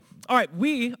All right,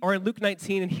 we are in Luke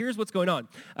 19, and here's what's going on.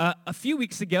 A few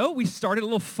weeks ago, we started a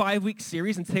little 5-week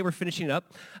series, and today we're finishing it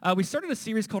up. We started a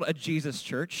series called A Jesus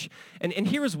Church, and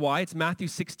here is why. It's Matthew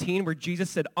 16, where Jesus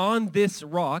said, "On this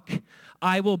rock,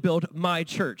 I will build my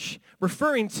church,"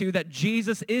 referring to that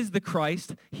Jesus is the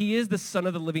Christ, he is the Son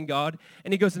of the living God,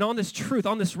 and he goes, and on this truth,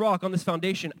 on this rock, on this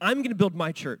foundation, I'm going to build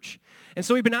my church. And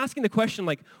so we've been asking the question,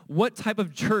 like, what type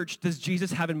of church does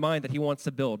Jesus have in mind that he wants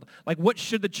to build? Like, what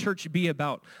should the church be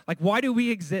about? Like, why do we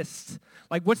exist?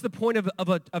 Like, what's the point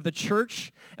of the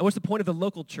church, and what's the point of the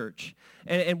local church?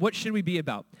 And what should we be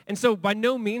about? And so by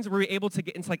no means were we able to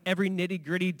get into like every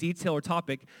nitty-gritty detail or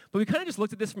topic, but we kind of just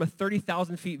looked at this from a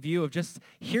 30,000 feet view of just,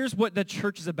 here's what the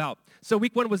church is about. So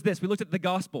week 1 was this. We looked at the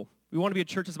gospel. We want to be a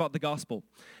church that's about the gospel.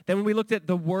 Then when we looked at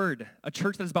the word, a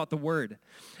church that is about the word.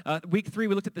 Week 3,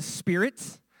 we looked at the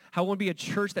Spirit, how we want to be a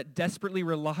church that desperately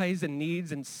relies and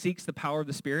needs and seeks the power of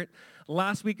the Spirit.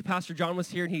 Last week, Pastor John was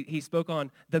here, and he spoke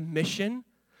on the mission,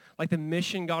 like the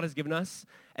mission God has given us.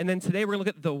 And then today, we're going to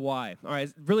look at the why. All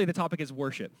right, really the topic is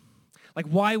worship. Like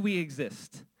why we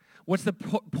exist. What's the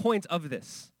point of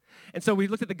this? And so we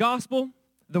looked at the gospel,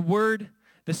 the word,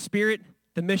 the Spirit,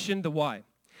 the mission, the why.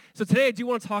 So today, I do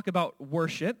want to talk about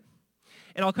worship.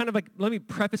 And I'll kind of let me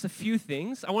preface a few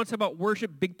things. I want to talk about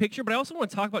worship, big picture, but I also want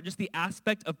to talk about just the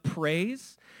aspect of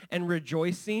praise and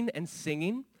rejoicing and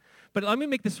singing. But let me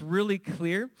make this really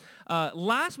clear.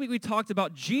 Last week we talked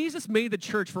about Jesus made the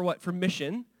church for what? For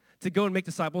mission, to go and make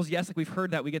disciples. Yes, like we've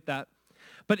heard that, we get that.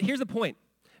 But here's the point.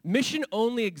 Mission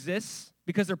only exists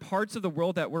because there are parts of the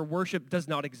world where worship does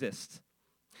not exist.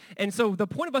 And so the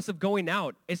point of us of going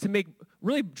out is to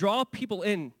really draw people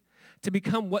in to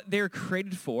become what they're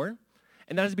created for,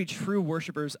 and that is to be true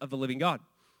worshipers of the living God.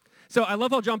 So I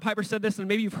love how John Piper said this, and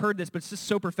maybe you've heard this, but it's just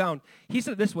so profound. He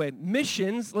said it this way: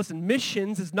 missions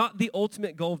is not the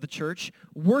ultimate goal of the church.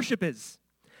 Worship is.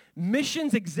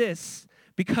 Missions exists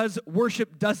because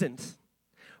worship doesn't.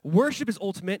 Worship is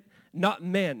ultimate, not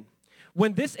man.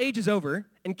 When this age is over,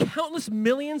 and countless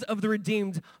millions of the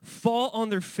redeemed fall on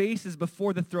their faces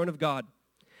before the throne of God,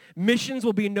 missions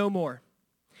will be no more.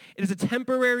 It is a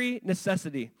temporary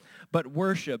necessity, but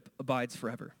worship abides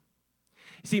forever.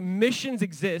 You see, missions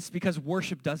exist because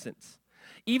worship doesn't.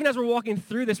 Even as we're walking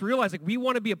through this, we realize we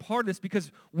want to be a part of this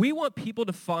because we want people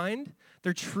to find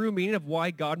their true meaning of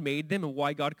why God made them and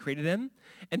why God created them,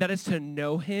 and that is to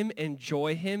know him,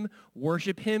 enjoy him,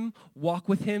 worship him, walk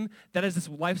with him. That is this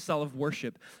lifestyle of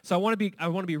worship. So I want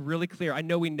to be really clear. I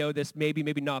know we know this, maybe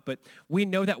not, but we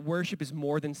know that worship is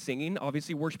more than singing.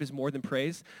 Obviously, worship is more than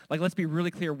praise. Let's be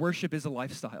really clear. Worship is a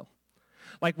lifestyle.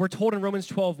 We're told in Romans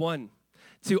 12:1,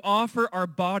 to offer our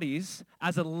bodies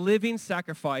as a living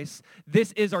sacrifice.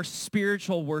 This is our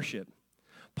spiritual worship.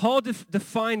 Paul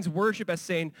defines worship as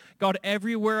saying, God,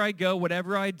 everywhere I go,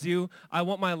 whatever I do, I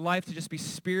want my life to just be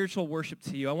spiritual worship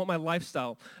to you. I want my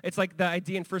lifestyle. It's like the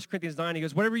idea in 1 Corinthians 9. He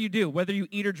goes, whatever you do, whether you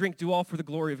eat or drink, do all for the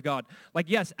glory of God.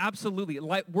 Yes, absolutely.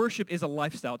 Worship is a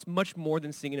lifestyle. It's much more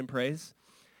than singing and praise.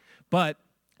 But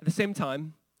at the same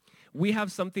time, we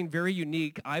have something very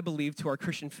unique, I believe, to our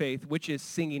Christian faith, which is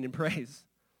singing and praise.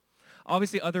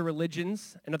 Obviously, other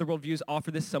religions and other worldviews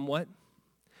offer this somewhat.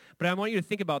 But I want you to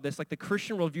think about this. The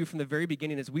Christian worldview from the very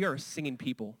beginning is we are a singing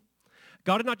people.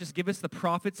 God did not just give us the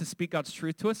prophets to speak God's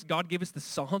truth to us. God gave us the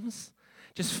Psalms,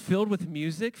 just filled with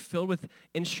music, filled with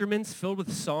instruments, filled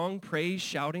with song, praise,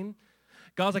 shouting.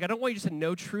 God's like, I don't want you just to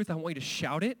know truth. I want you to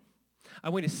shout it. I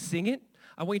want you to sing it.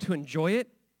 I want you to enjoy it.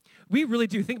 We really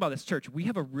do. Think about this, church. We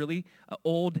have a really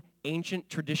old, ancient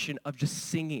tradition of just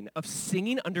singing,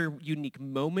 under unique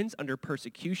moments, under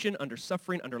persecution, under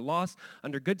suffering, under loss,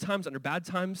 under good times, under bad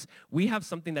times. We have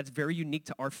something that's very unique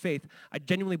to our faith, I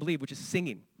genuinely believe, which is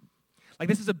singing.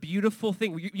 This is a beautiful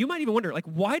thing. You might even wonder,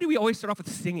 why do we always start off with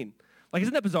singing?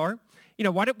 Isn't that bizarre?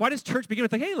 Why does church begin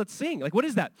with, hey, let's sing? What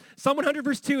is that? Psalm 100,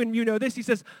 verse 2, and you know this, he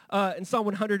says in Psalm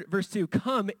 100, verse 2,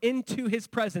 come into his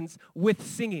presence with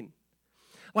singing.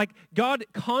 God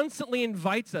constantly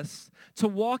invites us to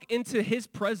walk into his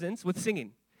presence with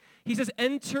singing. He says,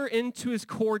 enter into his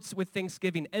courts with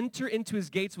thanksgiving. Enter into his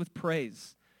gates with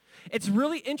praise. It's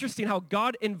really interesting how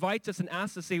God invites us and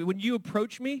asks us to say, when you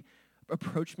approach me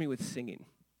with singing.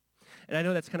 And I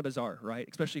know that's kind of bizarre, right?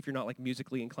 Especially if you're not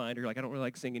musically inclined or I don't really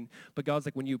like singing. But God's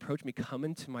when you approach me, come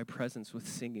into my presence with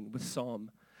singing, with psalm,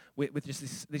 with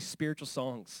just these spiritual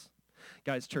songs.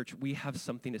 Guys, church, we have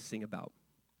something to sing about.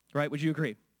 Right? Would you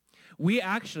agree? We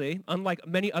actually, unlike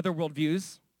many other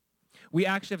worldviews, we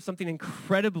actually have something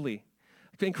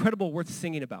incredible worth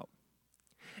singing about.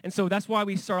 And so that's why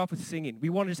we start off with singing. We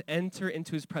want to just enter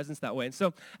into his presence that way. And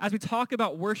so as we talk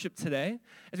about worship today,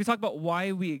 as we talk about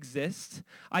why we exist,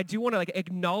 I do want to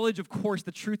acknowledge, of course,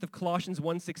 the truth of Colossians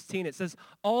 1:16. It says,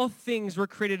 all things were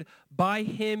created by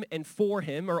him and for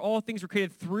him, or all things were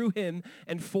created through him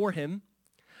and for him.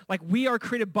 Like we are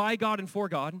created by God and for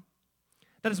God.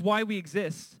 That is why we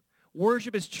exist.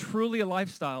 Worship is truly a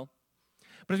lifestyle.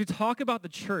 But as we talk about the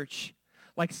church,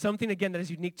 like something, again, that is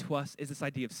unique to us is this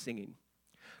idea of singing.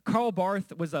 Karl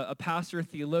Barth was a pastor, a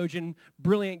theologian,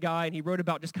 brilliant guy, and he wrote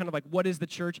about just kind of like, what is the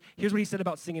church? Here's what he said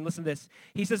about singing. Listen to this.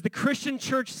 He says, the Christian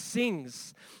church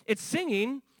sings. Its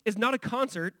singing is not a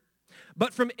concert,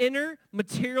 but from inner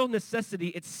material necessity,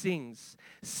 it sings.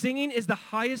 Singing is the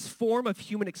highest form of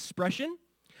human expression.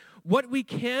 What we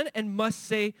can and must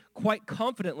say quite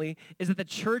confidently is that the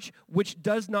church which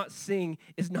does not sing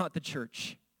is not the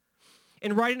church.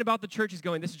 In writing about the church, he's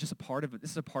going, this is just a part of it. This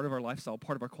is a part of our lifestyle,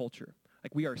 part of our culture.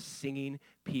 Like we are singing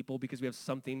people because we have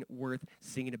something worth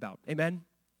singing about. Amen?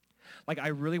 Like I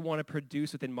really want to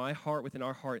produce within my heart, within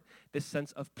our heart, this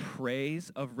sense of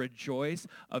praise, of rejoice,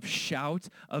 of shout,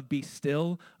 of be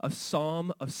still, of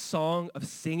psalm, of song, of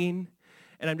singing.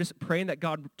 And I'm just praying that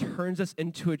God turns us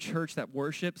into a church that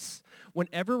worships.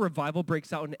 Whenever revival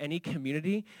breaks out in any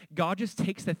community, God just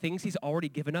takes the things he's already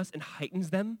given us and heightens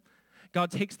them. God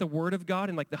takes the word of God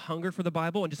and like the hunger for the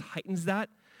Bible and just heightens that.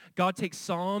 God takes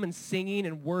psalm and singing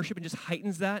and worship and just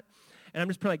heightens that. And I'm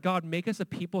just praying, like, God, make us a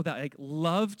people that like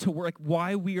love to work, like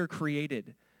why we are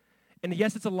created. And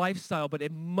yes, it's a lifestyle, but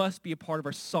it must be a part of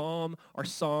our psalm, our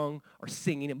song, our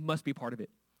singing. It must be a part of it.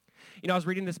 You know, I was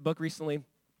reading this book recently.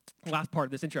 Last part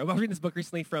of this intro. I was reading this book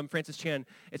recently from Francis Chan.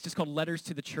 It's just called Letters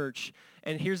to the Church.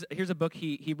 And here's a book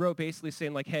he wrote basically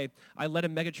saying like, hey, I led a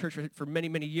mega church for many,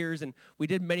 many years, and we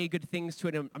did many good things to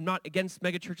it. And I'm not against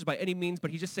mega churches by any means,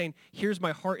 but he's just saying, here's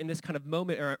my heart in this kind of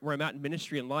moment where I'm at in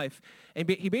ministry and life. And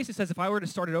he basically says, if I were to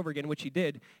start it over again, which he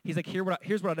did, he's like,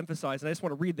 here's what I'd emphasize. And I just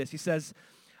want to read this. He says,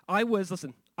 I was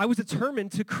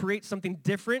determined to create something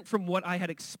different from what I had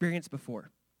experienced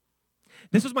before.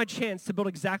 This was my chance to build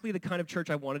exactly the kind of church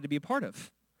I wanted to be a part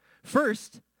of.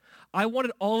 First, I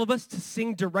wanted all of us to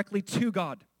sing directly to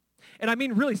God. And I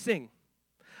mean really sing.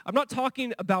 I'm not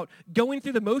talking about going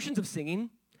through the motions of singing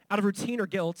out of routine or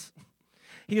guilt.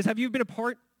 He goes, have you been a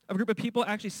part of a group of people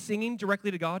actually singing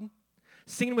directly to God?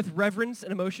 Singing with reverence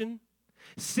and emotion?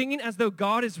 Singing as though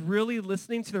God is really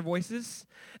listening to their voices?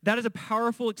 That is a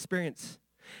powerful experience.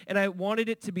 And I wanted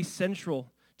it to be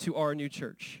central to our new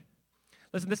church.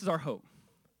 Listen, this is our hope.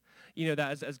 You know,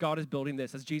 that as God is building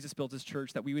this, as Jesus builds his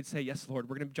church, that we would say, yes, Lord,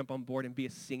 we're going to jump on board and be a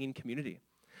singing community.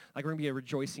 Like we're going to be a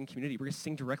rejoicing community. We're going to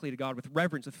sing directly to God with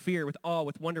reverence, with fear, with awe,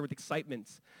 with wonder, with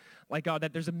excitement. Like God,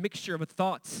 that there's a mixture of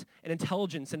thoughts and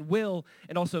intelligence and will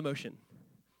and also emotion.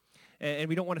 And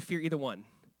we don't want to fear either one.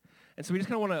 And so we just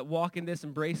kind of want to walk in this,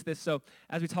 embrace this. So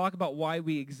as we talk about why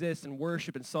we exist and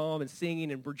worship and psalm and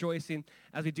singing and rejoicing,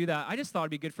 as we do that, I just thought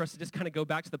it'd be good for us to just kind of go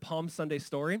back to the Palm Sunday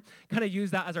story, kind of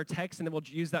use that as our text, and then we'll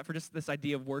use that for just this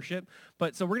idea of worship.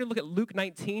 But so we're going to look at Luke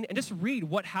 19 and just read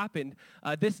what happened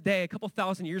this day a couple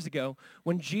thousand years ago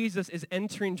when Jesus is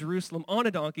entering Jerusalem on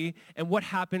a donkey, and what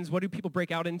happens, what do people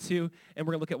break out into, and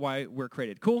we're going to look at why we're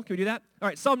created. Cool? Can we do that? All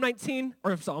right,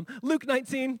 Luke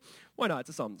 19. Why not? It's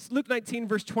a psalm. Luke 19,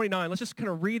 verse 29. Let's just kind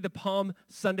of read the Palm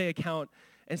Sunday account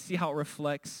and see how it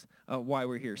reflects why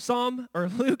we're here.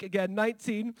 Luke, again,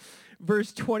 19,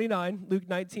 verse 29. Luke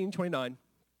 19, 29.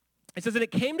 It says, and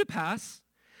it came to pass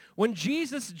when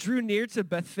Jesus drew near to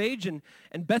Bethphage and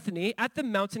Bethany at the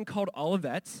mountain called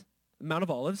Olivet, the Mount of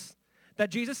Olives,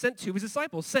 that Jesus sent two of his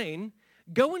disciples, saying,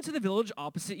 go into the village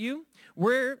opposite you,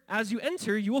 where as you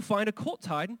enter, you will find a colt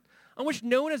tied on which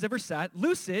no one has ever sat.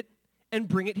 Loose it and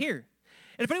bring it here.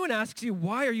 And if anyone asks you,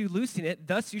 why are you loosing it?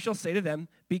 Thus you shall say to them,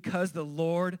 because the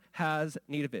Lord has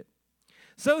need of it.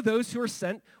 So those who were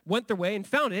sent went their way and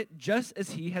found it just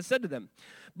as he had said to them.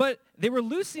 But they were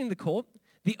loosing the colt.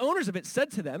 The owners of it said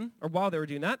to them, or while they were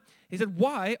doing that, he said,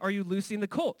 why are you loosing the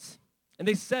colt? And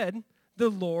they said, the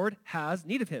Lord has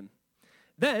need of him.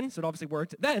 Then, so it obviously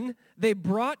worked, then they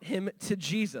brought him to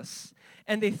Jesus.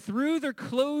 And they threw their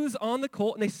clothes on the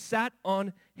colt and they sat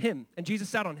on him. And Jesus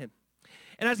sat on him.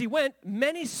 And as he went,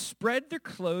 many spread their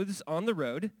clothes on the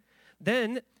road.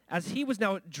 Then, as he was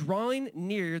now drawing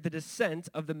near the descent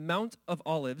of the Mount of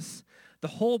Olives, the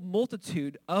whole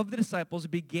multitude of the disciples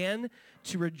began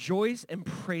to rejoice and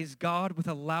praise God with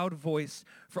a loud voice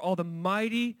for all the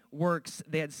mighty works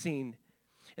they had seen.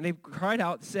 And they cried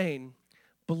out, saying,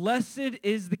 blessed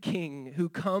is the King who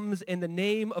comes in the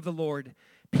name of the Lord,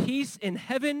 peace in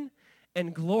heaven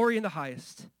and glory in the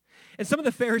highest. And some of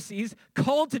the Pharisees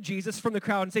called to Jesus from the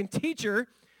crowd and saying, teacher,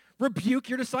 Rebuke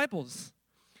your disciples.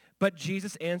 But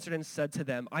Jesus answered and said to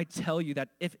them, I tell you that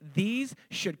if these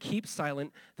should keep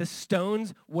silent, the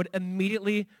stones would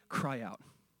immediately cry out.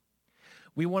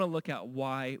 We want to look at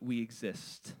why we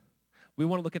exist. We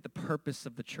want to look at the purpose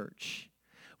of the church.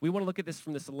 We want to look at this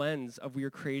from this lens of we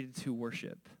are created to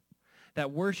worship.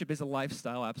 That worship is a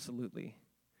lifestyle, absolutely.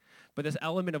 But this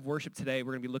element of worship today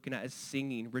we're going to be looking at is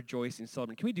singing, rejoicing,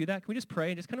 celebrating. Can we do that? Can we just pray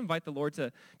and just kind of invite the Lord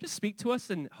to just speak to us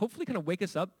and hopefully kind of wake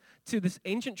us up to this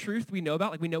ancient truth we know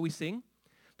about, like we know we sing,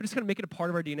 but just kind of make it a part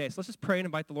of our DNA. So let's just pray and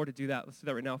invite the Lord to do that. Let's do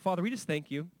that right now. Father, we just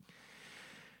thank you.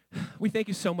 We thank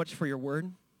you so much for your word.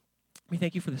 We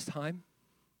thank you for this time.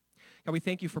 God, we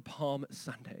thank you for Palm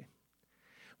Sunday.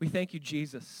 We thank you,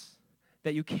 Jesus,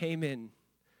 that you came in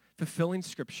fulfilling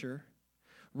Scripture,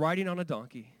 riding on a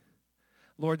donkey.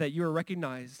 Lord, that you are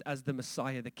recognized as the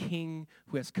Messiah, the King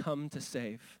who has come to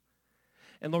save.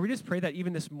 And Lord, we just pray that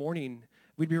even this morning,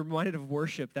 we'd be reminded of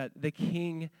worship that the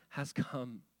King has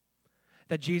come.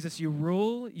 That Jesus, you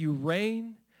rule, you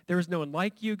reign. There is no one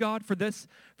like you, God. For this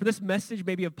message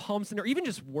maybe of Palm Sunday, or even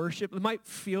just worship, it might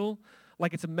feel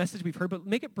like it's a message we've heard, but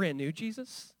make it brand new,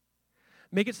 Jesus.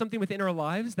 Make it something within our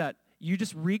lives that you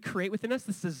just recreate within us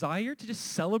this desire to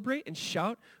just celebrate and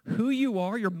shout who you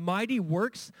are, your mighty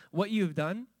works, what you have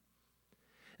done.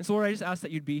 And so, Lord, I just ask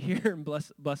that you'd be here and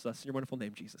bless us in your wonderful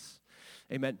name, Jesus.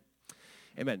 Amen.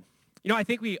 Amen. You know, I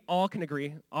think we all can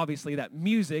agree, obviously, that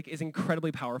music is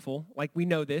incredibly powerful. Like, we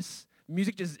know this.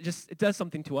 Music just it does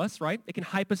something to us, right? It can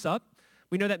hype us up.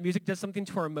 We know that music does something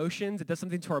to our emotions. It does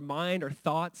something to our mind, our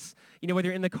thoughts. You know, whether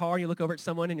you're in the car and you look over at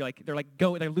someone and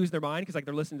they're losing their mind because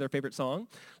they're listening to their favorite song.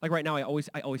 Like right now, I always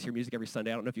hear music every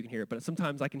Sunday. I don't know if you can hear it, but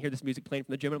sometimes I can hear this music playing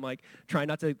from the gym and I'm like trying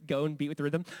not to go and beat with the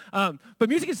rhythm. But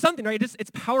music is something, right?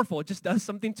 It's powerful. It just does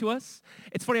something to us.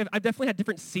 It's funny. I've definitely had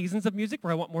different seasons of music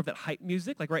where I want more of that hype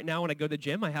music. Like right now, when I go to the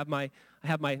gym, I have my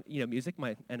music,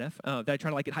 my NF that I try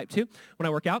to get hyped to when I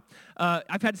work out.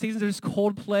 I've had seasons of just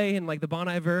Coldplay and like the Bon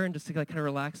Iver and just to kind of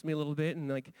relax me a little bit, and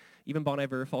like even Bon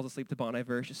Iver falls asleep to Bon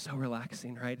Iver. It's just so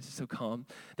relaxing, right? It's just so calm.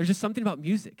 There's just something about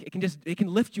music. It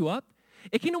can lift you up.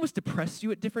 It can almost depress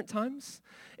you at different times.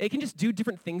 It can just do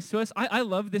different things to us. I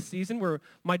love this season where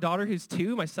my daughter who's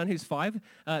 2, my son who's 5,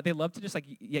 they love to just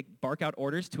bark out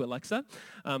orders to Alexa.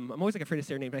 I'm always afraid to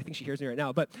say her name, but I think she hears me right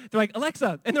now. But they're like,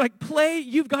 Alexa, and they're like, play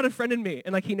You've Got a Friend in Me.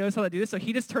 And he knows how to do this. So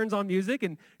he just turns on music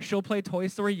and she'll play Toy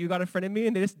Story, You Got a Friend in Me,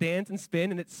 and they just dance and spin.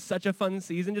 And it's such a fun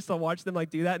season just to watch them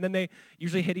do that. And then they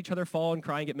usually hit each other, fall, and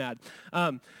cry and get mad.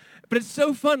 But it's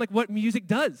so fun, what music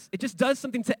does. It just does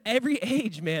something to every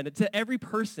age, man, to every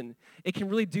person. It can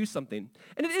really do something.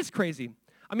 And it is crazy.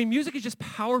 I mean, music is just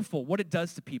powerful, what it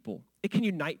does to people. It can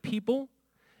unite people.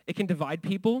 It can divide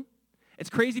people. It's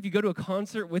crazy if you go to a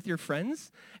concert with your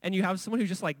friends and you have someone who's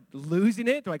just losing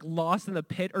it. They're lost in the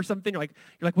pit or something. You're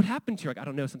like, what happened to you? I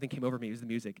don't know. Something came over me. It was the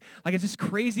music. It's just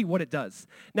crazy what it does.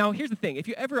 Now, here's the thing. If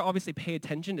you ever obviously pay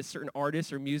attention to certain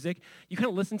artists or music, you kind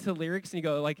of listen to the lyrics and you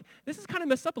go this is kind of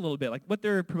messed up a little bit. What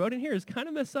they're promoting here is kind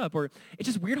of messed up. Or it's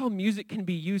just weird how music can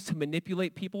be used to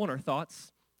manipulate people and our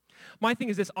thoughts. My thing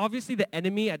is this. Obviously, the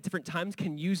enemy at different times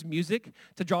can use music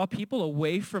to draw people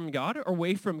away from God or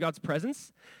away from God's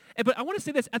presence. But I want to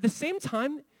say this. At the same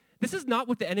time, this is not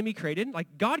what the enemy created.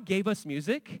 God gave us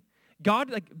music. God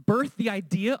birthed the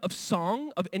idea of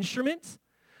song, of instruments.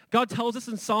 God tells us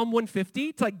in Psalm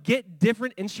 150 to get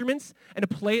different instruments and to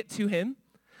play it to him.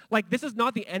 This is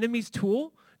not the enemy's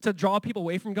tool to draw people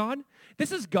away from God.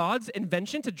 This is God's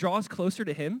invention to draw us closer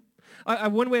to him.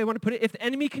 One way I want to put it, if the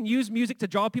enemy can use music to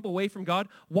draw people away from God,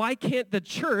 why can't the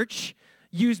church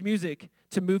use music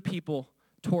to move people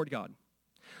toward God?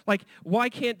 Why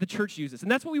can't the church use this?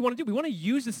 And that's what we want to do. We want to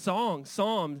use the psalms,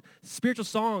 spiritual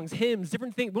songs, hymns,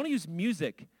 different things. We want to use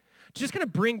music to just kind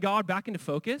of bring God back into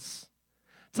focus,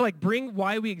 to bring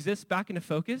why we exist back into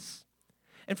focus,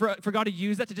 and for God to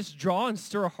use that to just draw and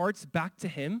stir our hearts back to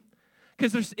him.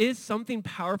 Because there is something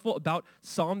powerful about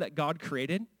psalm that God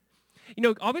created. You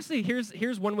know, obviously,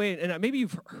 here's one way, and maybe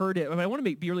you've heard it, but I want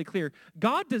to be really clear.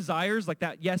 God desires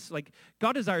that, yes,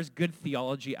 God desires good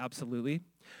theology, absolutely.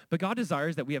 But God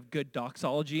desires that we have good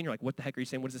doxology, and you're like, what the heck are you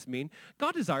saying? What does this mean?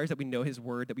 God desires that we know his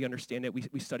word, that we understand it,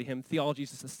 we study him. Theology is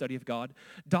just the study of God.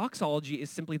 Doxology is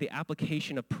simply the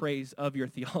application of praise of your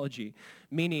theology,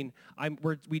 meaning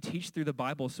we teach through the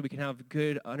Bible so we can have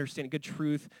good understanding, good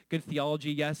truth, good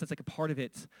theology. Yes, that's a part of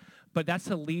it, but that's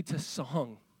to lead to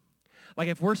song.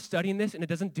 If we're studying this and it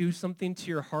doesn't do something to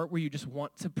your heart where you just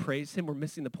want to praise him, we're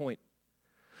missing the point.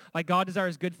 God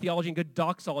desires good theology and good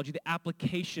doxology, the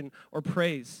application or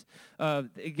praise.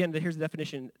 Again, here's the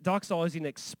definition. Doxology is an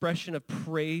expression of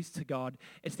praise to God.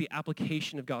 It's the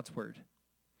application of God's word.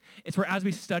 It's where as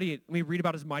we study it, we read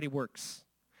about his mighty works.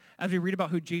 As we read about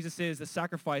who Jesus is, the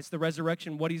sacrifice, the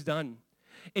resurrection, what he's done,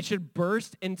 it should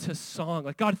burst into song.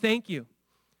 Like, God, thank you.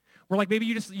 Where like maybe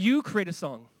you create a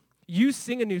song. You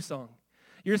sing a new song.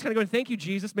 You're just kind of going, thank you,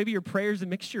 Jesus. Maybe your prayer is a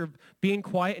mixture of being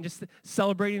quiet and just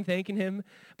celebrating and thanking him.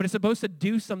 But it's supposed to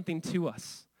do something to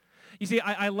us. You see,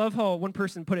 I love how one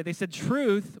person put it. They said,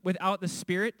 truth without the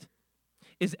Spirit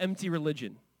is empty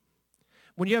religion.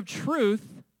 When you have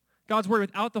truth, God's word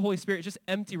without the Holy Spirit, it's just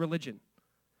empty religion.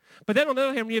 But then on the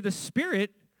other hand, when you have the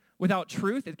Spirit without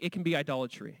truth, it can be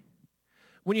idolatry.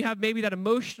 When you have maybe that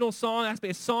emotional song,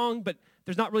 aspect, a song, but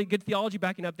there's not really good theology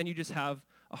backing up, then you just have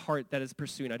a heart that is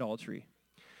pursuing idolatry.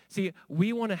 See,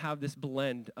 we want to have this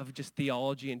blend of just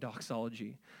theology and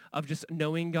doxology, of just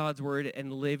knowing God's word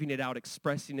and living it out,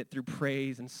 expressing it through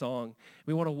praise and song.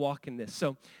 We want to walk in this.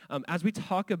 So as we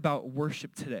talk about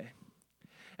worship today,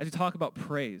 as we talk about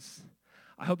praise,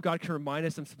 I hope God can remind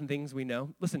us of some things we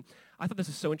know. Listen, I thought this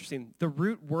was so interesting. The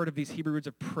root word of these Hebrew roots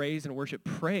of praise and worship,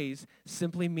 praise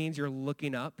simply means you're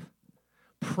looking up.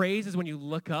 Praise is when you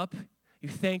look up, you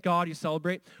thank God, you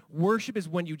celebrate. Worship is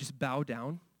when you just bow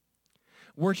down.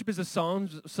 Worship is the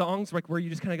songs like where you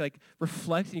just kind of like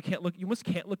reflect and you almost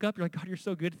can't look up. You're like, God, you're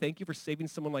so good. Thank you for saving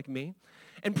someone like me.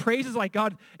 And praise is like,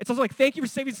 God, it's also like, thank you for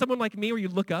saving someone like me, where you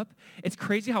look up. It's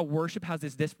crazy how worship has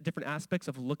these different aspects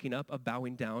of looking up, of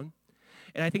bowing down.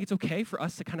 And I think it's okay for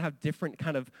us to kind of have different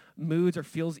kind of moods or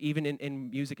feels even in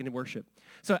music and in worship.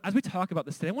 So as we talk about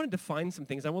this today, I want to define some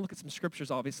things. I want to look at some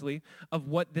scriptures, obviously, of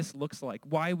what this looks like,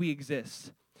 why we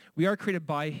exist. We are created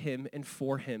by him and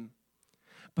for him.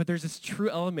 But there's this true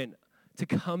element to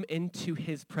come into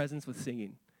his presence with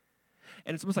singing.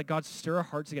 And it's almost like God stir our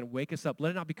hearts again, wake us up, let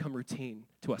it not become routine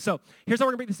to us. So here's how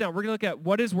we're going to break this down. We're going to look at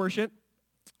what is worship.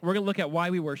 We're going to look at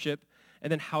why we worship,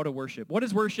 and then how to worship. What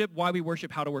is worship, why we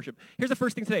worship, how to worship. Here's the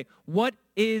first thing today. What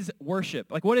is worship?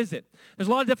 Like, what is it? There's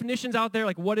a lot of definitions out there.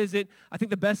 Like, what is it? I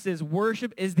think the best is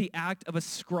worship is the act of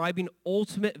ascribing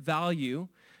ultimate value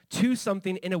to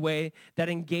something in a way that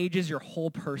engages your whole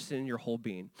person, your whole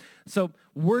being. So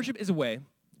worship is a way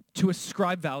to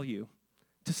ascribe value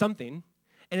to something,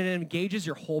 and it engages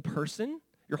your whole person,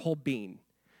 your whole being,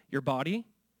 your body,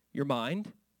 your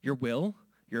mind, your will,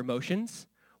 your emotions.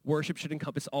 Worship should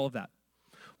encompass all of that.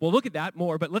 We'll look at that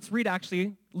more, but let's read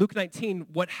actually Luke 19,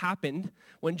 what happened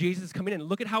when Jesus is coming in.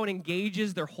 Look at how it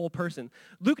engages their whole person.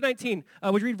 Luke 19,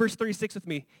 would you read verse 36 with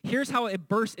me? Here's how it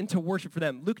bursts into worship for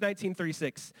them. Luke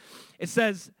 19:36. It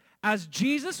says, as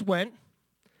Jesus went,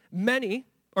 many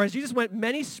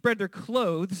spread their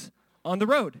clothes on the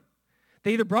road.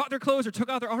 They either brought their clothes or took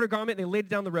out their outer garment and they laid it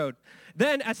down the road.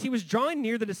 Then, as he was drawing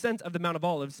near the descent of the Mount of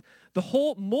Olives, the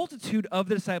whole multitude of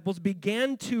the disciples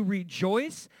began to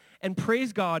rejoice and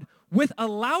praise God with a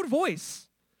loud voice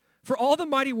for all the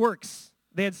mighty works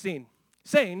they had seen,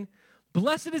 saying,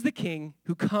 blessed is the King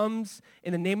who comes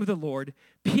in the name of the Lord,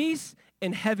 peace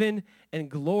in heaven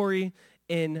and glory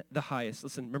in the highest.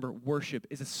 Listen, remember, worship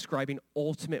is ascribing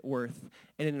ultimate worth,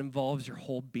 and it involves your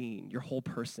whole being, your whole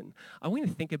person. I want you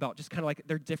to think about just kind of like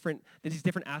there's these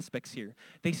different aspects here.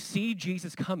 They see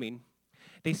Jesus coming,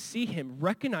 they see him,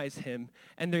 recognize him,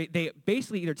 and they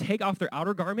basically either take off their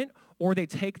outer garment or they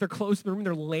take their clothes to the room,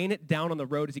 they're laying it down on the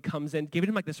road as he comes in, giving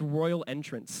him like this royal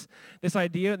entrance. This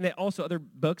idea, and also other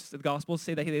books of the Gospels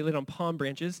say that they laid on palm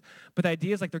branches, but the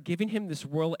idea is like they're giving him this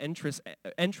royal entrance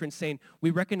saying,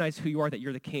 we recognize who you are, that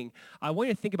you're the king. I want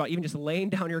you to think about even just laying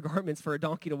down your garments for a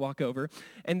donkey to walk over,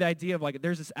 and the idea of like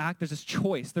there's this act, there's this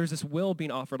choice, there's this will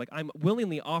being offered, like I'm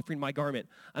willingly offering my garment,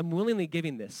 I'm willingly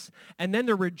giving this. And then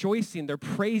they're rejoicing, they're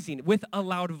praising with a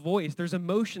loud voice. There's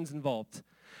emotions involved.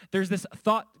 There's this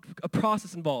thought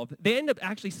process involved. They end up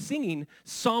actually singing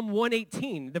Psalm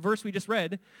 118, the verse we just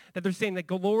read, that they're saying that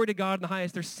glory to God in the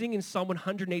highest. They're singing Psalm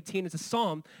 118. It's a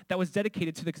psalm that was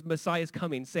dedicated to the Messiah's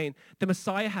coming, saying the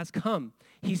Messiah has come.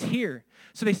 He's here.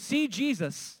 So they see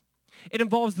Jesus. It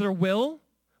involves their will,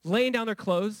 laying down their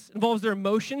clothes. It involves their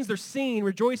emotions. They're singing,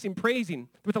 rejoicing, praising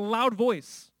with a loud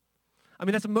voice. I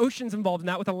mean, that's emotions involved in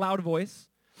that with a loud voice.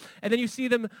 And then you see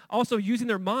them also using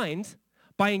their mind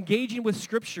by engaging with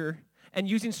Scripture and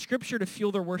using Scripture to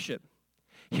fuel their worship.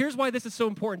 Here's why this is so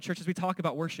important, church, as we talk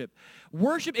about worship.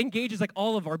 Worship engages like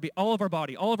all of our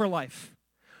body, all of our life.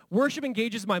 Worship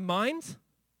engages my mind.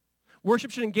 Worship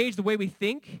should engage the way we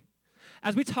think.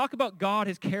 As we talk about God,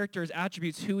 his character, his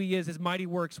attributes, who he is, his mighty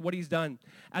works, what he's done,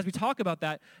 as we talk about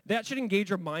that, that should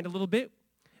engage our mind a little bit.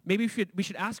 Maybe we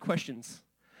should ask questions.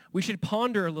 We should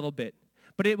ponder a little bit.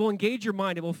 But it will engage your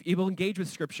mind. It will engage with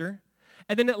Scripture.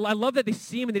 And then I love that they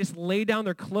see him and they just lay down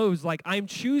their clothes like, I'm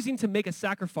choosing to make a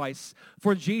sacrifice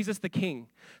for Jesus the King.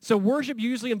 So worship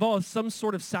usually involves some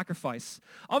sort of sacrifice.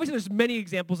 Obviously, there's many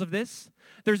examples of this.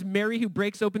 There's Mary who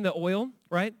breaks open the oil,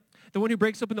 right? The one who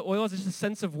breaks open the oil is just a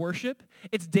sense of worship.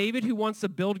 It's David who wants to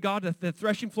build God the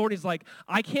threshing floor, and he's like,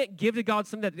 I can't give to God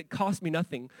something that costs me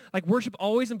nothing. Like worship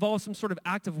always involves some sort of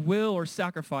act of will or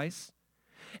sacrifice.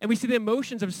 And we see the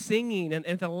emotions of singing and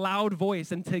with a loud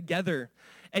voice and together.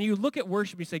 And you look at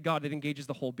worship and you say, God, it engages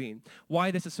the whole being.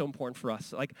 Why this is so important for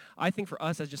us. Like, I think for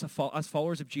us as just as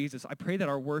followers of Jesus, I pray that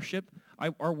our worship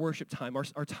time,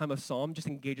 our time of psalm just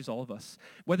engages all of us.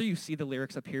 Whether you see the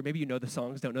lyrics up here, maybe you know the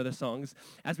songs, don't know the songs.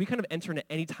 As we kind of enter into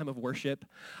any time of worship,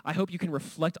 I hope you can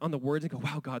reflect on the words and go,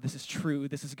 wow, God, this is true.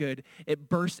 This is good. It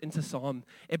bursts into psalm.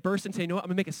 It bursts into, you know what, I'm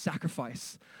going to make a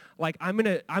sacrifice. Like, I'm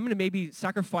gonna maybe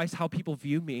sacrifice how people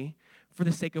view me for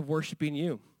the sake of worshiping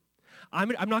you. I'm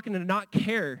not going to not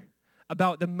care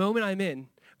about the moment I'm in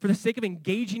for the sake of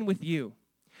engaging with you.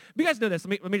 But you guys know this.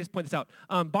 Let me just point this out.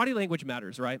 Body language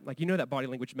matters, right? Like, you know that body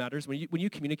language matters. When you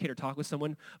communicate or talk with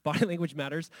someone, body language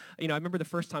matters. You know, I remember the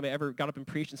first time I ever got up and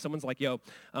preached, and someone's like, yo,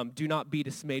 do not be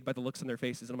dismayed by the looks on their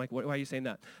faces. And I'm like, why are you saying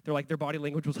that? They're like, their body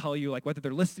language will tell you, like, whether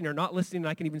they're listening or not listening, and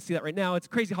I can even see that right now. It's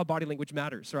crazy how body language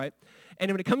matters, right?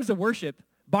 And when it comes to worship,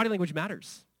 body language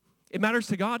matters. It matters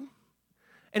to God.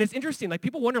 And it's interesting, like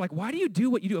people wonder, like, why do you do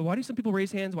what you do? Why do some people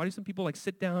raise hands? Why do some people like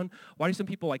sit down? Why do some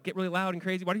people like get really loud and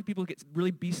crazy? Why do people get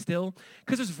really be still?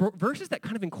 Because there's verses that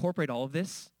kind of incorporate all of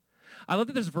this. I love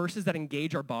that there's verses that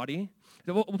engage our body.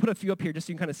 We'll put a few up here just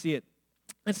so you can kind of see it.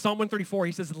 In Psalm 134,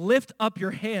 he says, lift up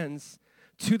your hands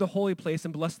to the holy place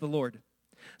and bless the Lord.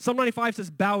 Psalm 95 says,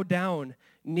 bow down,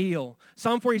 kneel.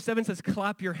 Psalm 47 says,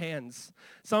 clap your hands.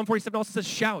 Psalm 47 also says,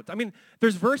 shout. I mean,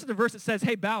 there's verse after verse that says,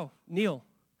 hey, bow, kneel.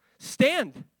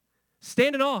 Stand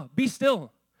in awe, be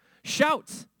still,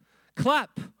 shout,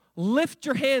 clap, lift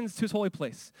your hands to his holy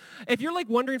place. If you're like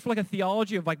wondering for like a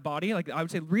theology of like body, like I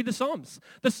would say read the Psalms.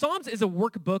 The Psalms is a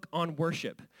workbook on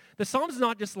worship. The Psalms is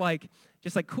not just like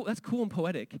cool, that's cool and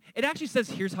poetic. It actually says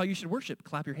here's how you should worship,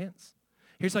 clap your hands.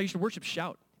 Here's how you should worship,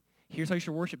 shout. Here's how you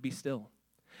should worship, be still.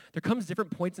 There comes different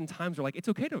points in times where like it's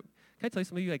okay to, can I tell you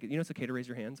some of you, like, you know it's okay to raise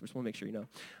your hands? We just want to make sure you know.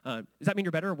 Does that mean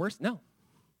you're better or worse? No.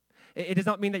 It does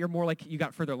not mean that you're more like you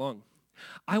got further along.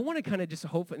 I want to kind of just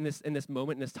hope in this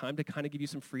moment, in this time, to kind of give you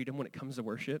some freedom when it comes to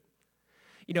worship.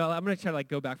 You know, I'm going to try to like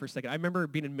go back for a second. I remember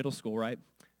being in middle school, right?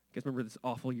 You guys remember these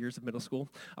awful years of middle school?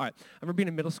 All right. I remember being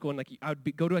in middle school and like I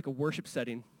would go to like a worship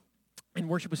setting. And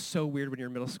worship was so weird when you're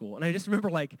in middle school. And I just remember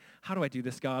like, how do I do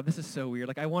this, God? This is so weird.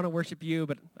 Like, I want to worship you,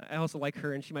 but I also like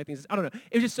her, and she might think this. I don't know.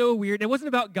 It was just so weird. And it wasn't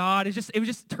about God. It was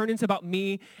just turned into about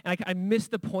me, and I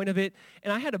missed the point of it.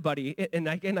 And I had a buddy, and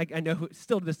I know,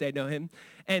 still to this day, I know him.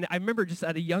 And I remember just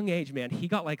at a young age, man, he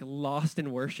got like lost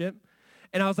in worship.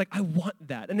 And I was like, I want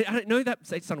that. And I know that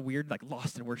it sounds weird, like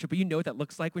lost in worship, but you know what that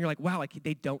looks like when you're like, wow, like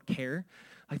they don't care.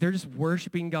 Like they're just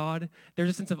worshiping God. There's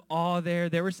a sense of awe there.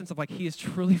 There was a sense of like he is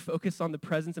truly focused on the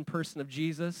presence and person of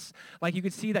Jesus. Like you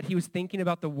could see that he was thinking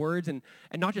about the words and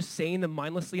not just saying them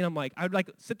mindlessly. And I'm like, I would like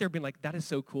sit there being like, that is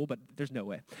so cool, but there's no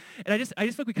way. And I just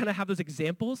feel like we kind of have those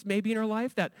examples maybe in our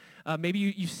life that maybe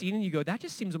you've seen and you go, that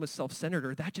just seems almost self-centered,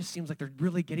 or that just seems like they're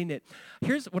really getting it.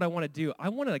 Here's what I want to do. I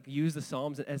want to like use the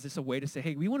Psalms as just a way to say,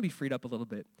 hey, we want to be freed up a little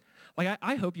bit. Like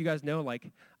I hope you guys know,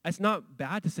 like it's not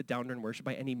bad to sit down during worship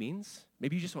by any means.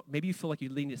 Maybe you feel like you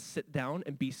need to sit down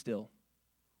and be still.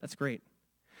 That's great.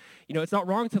 You know, it's not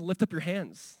wrong to lift up your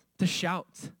hands, to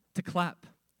shout, to clap.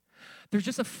 There's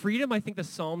just a freedom I think the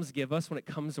Psalms give us when it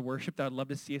comes to worship that I'd love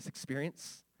to see us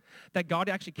experience. That God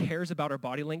actually cares about our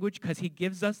body language because he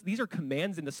gives us, these are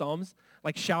commands in the Psalms,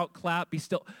 like shout, clap, be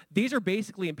still. These are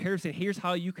basically imperatives saying, here's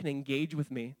how you can engage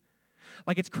with me.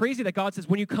 Like it's crazy that God says,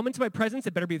 when you come into my presence,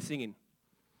 it better be with singing.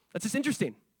 That's just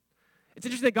interesting. It's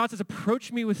interesting that God says,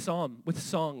 approach me with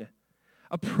song.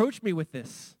 Approach me with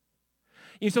this.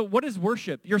 You know, so what is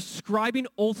worship? You're ascribing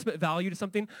ultimate value to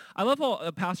something. I love how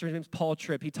a pastor, his name's Paul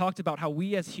Tripp, he talked about how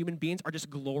we as human beings are just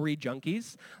glory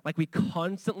junkies. Like we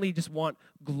constantly just want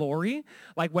glory.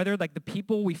 Like whether like the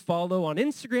people we follow on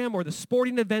Instagram or the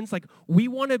sporting events, like we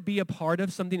want to be a part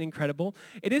of something incredible.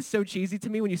 It is so cheesy to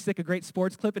me when you stick a great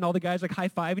sports clip and all the guys like high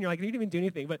five and you're like, you didn't even do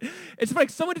anything. But it's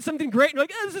like someone did something great and you're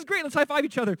like, this is great, let's high five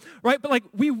each other, right? But like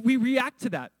we react to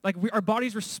that. Like our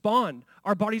bodies respond.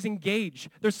 Our bodies engage.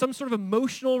 There's some sort of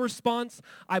emotional response.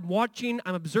 I'm watching,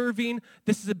 I'm observing,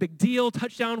 this is a big deal,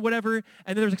 touchdown, whatever, and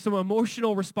then there's like some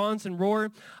emotional response and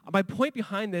roar. My point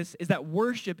behind this is that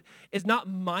worship is not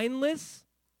mindless.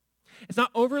 It's not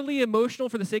overly emotional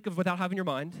for the sake of without having your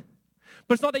mind,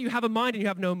 but it's not that you have a mind and you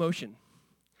have no emotion.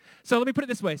 So let me put it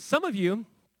this way. Some of you,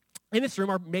 in this room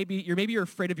are you're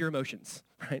afraid of your emotions,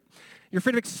 right? You're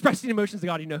afraid of expressing emotions to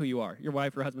God. You know who you are. Your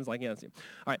wife or husband's like, yeah, that's you.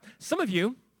 All right. Some of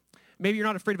you, maybe you're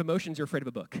not afraid of emotions. You're afraid of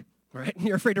a book, right?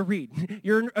 You're afraid to read.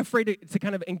 You're afraid to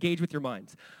kind of engage with your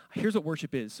mind. Here's what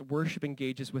worship is. Worship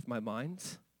engages with my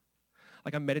mind.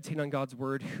 Like I'm meditating on God's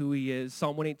word, who he is.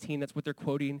 Psalm 118, that's what they're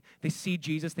quoting. They see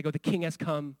Jesus. They go, the king has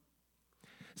come.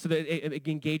 So that it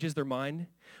engages their mind,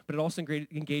 but it also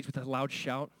engages with a loud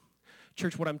shout.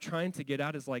 Church, what I'm trying to get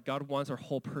at is like God wants our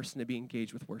whole person to be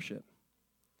engaged with worship.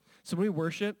 So when we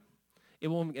worship, it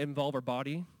will involve our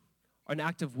body, an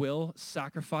act of will,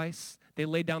 sacrifice. They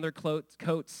laid down their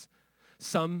coats.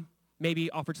 Some maybe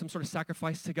offered some sort of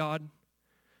sacrifice to God.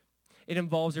 It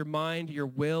involves your mind, your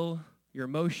will, your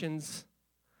emotions.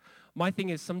 My thing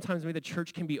is sometimes maybe the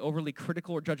church can be overly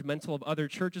critical or judgmental of other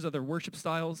churches, other worship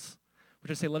styles, which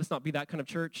I say, let us not be that kind of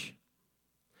church.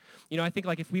 You know, I think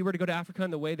like if we were to go to Africa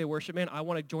and the way they worship, man, I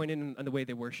want to join in the way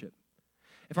they worship.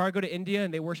 If I were to go to India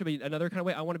and they worship another kind of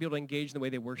way, I want to be able to engage in the way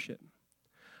they worship.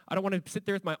 I don't want to sit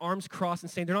there with my arms crossed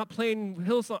and saying, they're not playing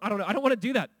Hillsong. I don't know. I don't want to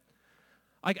do that.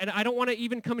 I don't want to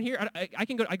even come in here.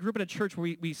 I grew up in a church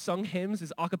where we sung hymns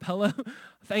as a cappella.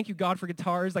 Thank you, God, for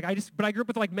guitars. But I grew up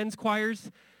with like men's choirs.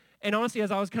 And honestly,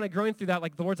 as I was kind of growing through that,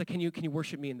 like the Lord's like, can you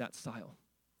worship me in that style?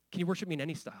 Can you worship me in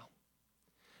any style?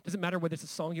 Doesn't matter whether it's a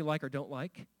song you like or don't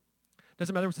like.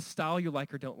 Doesn't matter if it's a style you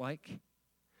like or don't like.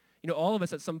 You know, all of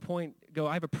us at some point go,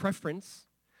 I have a preference.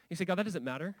 You say, God, that doesn't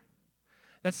matter.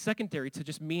 That's secondary to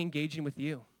just me engaging with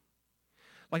you.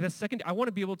 Like that's second. I want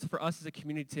to be able to, for us as a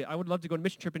community, I would love to go on a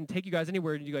mission trip and take you guys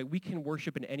anywhere and you go, we can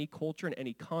worship in any culture, in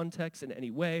any context, in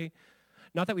any way.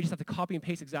 Not that we just have to copy and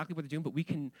paste exactly what they're doing, but we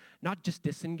can not just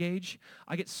disengage.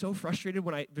 I get so frustrated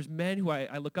when there's men who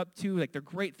I look up to, like they're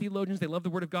great theologians, they love the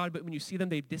word of God, but when you see them,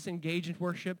 they disengage in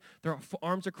worship. Their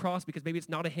arms are crossed because maybe it's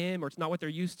not a hymn or it's not what they're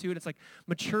used to. And it's like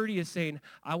maturity is saying,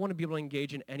 I want to be able to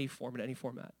engage in any form, in any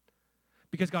format.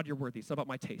 Because God, you're worthy. It's not about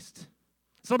my taste.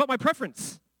 It's not about my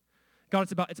preference. God,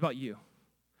 it's about you.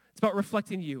 It's about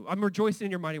reflecting you. I'm rejoicing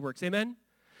in your mighty works. Amen?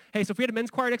 Hey, so if we had a men's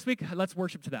choir next week, let's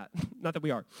worship to that. Not that we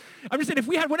are. I'm just saying if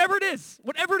we had whatever it is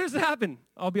that happened,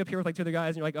 I'll be up here with like two other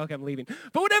guys and you're like, okay, I'm leaving.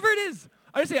 But whatever it is,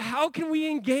 I just say, how can we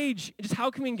engage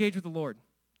with the Lord?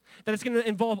 That it's going to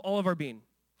involve all of our being.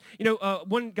 You know,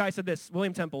 one guy said this,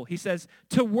 William Temple. He says,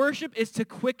 to worship is to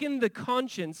quicken the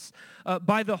conscience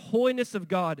by the holiness of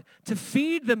God, to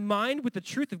feed the mind with the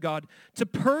truth of God, to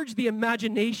purge the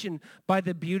imagination by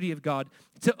the beauty of God,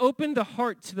 to open the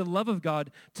heart to the love of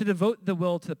God, to devote the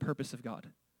will to the purpose of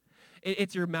God.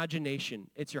 It's your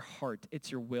imagination. It's your heart.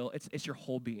 It's your will. It's your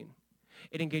whole being.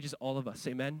 It engages all of us.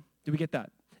 Amen? Do we get that?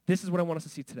 This is what I want us to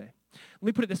see today. Let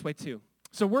me put it this way too.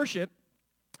 So worship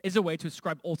is a way to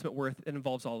ascribe ultimate worth that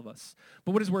involves all of us.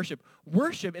 But what is worship?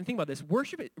 Worship, and think about this,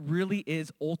 worship it really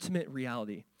is ultimate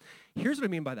reality. Here's what I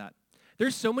mean by that.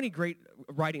 There's so many great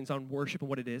writings on worship and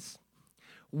what it is.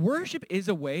 Worship is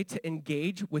a way to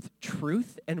engage with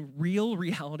truth and real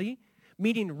reality,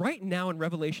 meaning right now in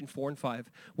Revelation 4 and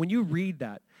 5, when you read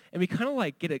that, and we kind of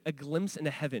like get a glimpse into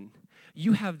heaven,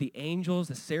 you have the angels,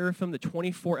 the seraphim, the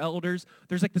 24 elders.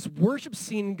 There's like this worship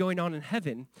scene going on in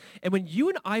heaven. And when you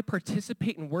and I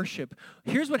participate in worship,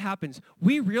 here's what happens.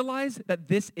 We realize that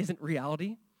this isn't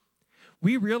reality.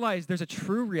 We realize there's a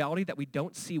true reality that we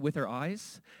don't see with our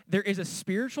eyes. There is a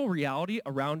spiritual reality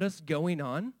around us going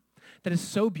on that is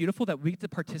so beautiful that we get to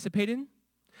participate in.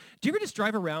 Do you ever just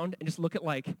drive around and just look at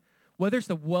like, whether it's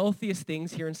the wealthiest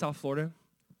things here in South Florida,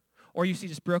 or you see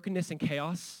just brokenness and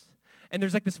chaos, and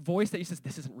there's like this voice that says,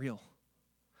 this isn't real.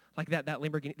 Like that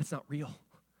Lamborghini, that's not real.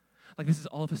 Like this is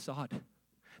all a facade.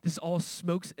 This is all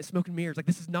smoke and mirrors. Like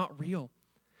this is not real.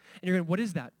 And you're going, what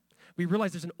is that? We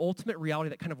realize there's an ultimate reality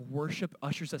that kind of worship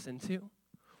ushers us into,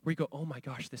 where you go, oh my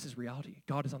gosh, this is reality.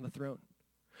 God is on the throne.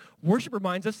 Worship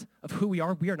reminds us of who we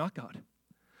are. We are not God.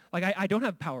 Like I don't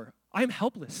have power. I am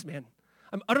helpless, man.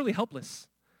 I'm utterly helpless.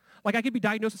 Like I could be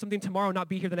diagnosed with something tomorrow and not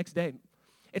be here the next day.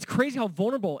 It's crazy how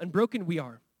vulnerable and broken we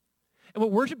are. And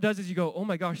what worship does is you go, oh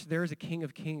my gosh, there is a King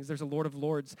of Kings. There's a Lord of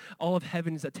Lords. All of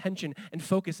heaven's attention and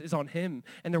focus is on him.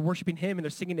 And they're worshiping him and they're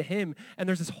singing to him. And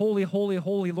there's this holy, holy,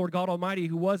 holy Lord God Almighty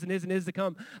who was and is to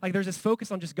come. Like there's this focus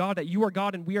on just God, that you are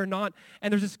God and we are not.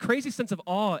 And there's this crazy sense of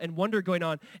awe and wonder going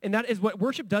on. And that is what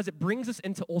worship does. It brings us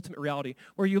into ultimate reality,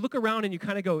 where you look around and you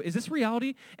kind of go, is this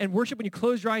reality? And worship, when you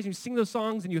close your eyes and you sing those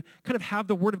songs and you kind of have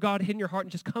the word of God hidden in your heart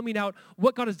and just coming out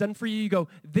what God has done for you, you go,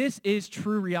 this is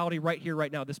true reality right here,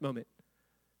 right now, this moment.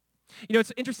 You know,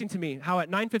 it's interesting to me how at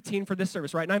 9:15 for this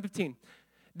service, right, 9:15,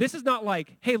 this is not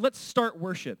like, hey, let's start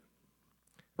worship,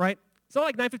 right? It's not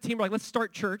like 9:15, we're like, let's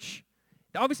start church.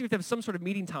 Obviously, we have to have some sort of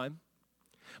meeting time.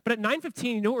 But at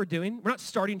 9:15, you know what we're doing? We're not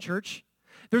starting church.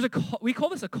 We call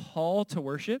this a call to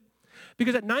worship.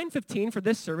 Because at 9:15 for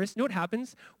this service, you know what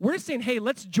happens? We're just saying, hey,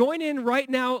 let's join in right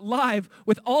now live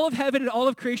with all of heaven and all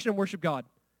of creation and worship God.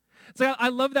 So I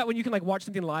love that when you can watch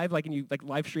something live, and you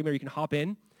live stream or you can hop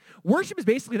in. Worship is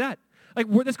basically that.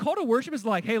 This call to worship is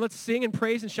hey, let's sing and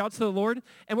praise and shout to the Lord.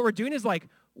 And what we're doing is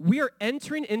we are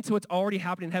entering into what's already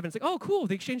happening in heaven. It's oh, cool,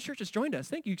 the Exchange Church has joined us.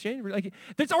 Thank you, Exchange.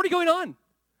 That's already going on.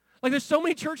 There's so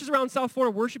many churches around South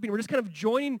Florida worshiping. We're just kind of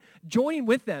joining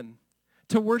with them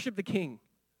to worship the King.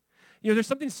 There's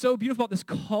something so beautiful about this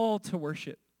call to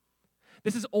worship.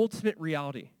 This is ultimate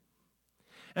reality.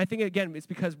 And I think, again, it's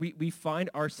because we find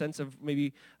our sense of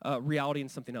maybe reality in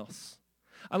something else.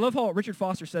 I love how Richard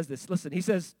Foster says this. Listen, he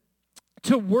says,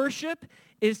 to worship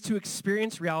is to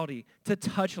experience reality, to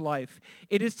touch life.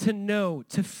 It is to know,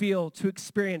 to feel, to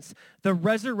experience the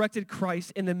resurrected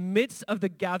Christ in the midst of the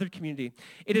gathered community.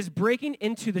 It is breaking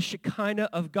into the Shekinah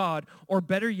of God, or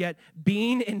better yet,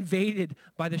 being invaded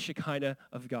by the Shekinah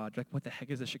of God. What the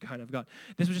heck is the Shekinah of God?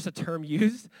 This was just a term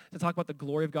used to talk about the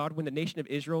glory of God. When the nation of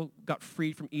Israel got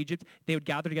freed from Egypt, they would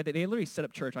gather together. They literally set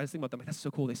up church. I just think about them, that's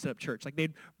so cool. They set up church.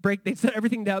 They'd set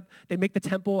everything up. They'd make the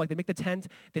temple, they'd make the tent.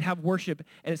 They'd have worship.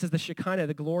 And it says the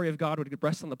Shekinah, the glory of God, would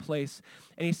rest on the place.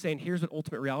 And he's saying, here's what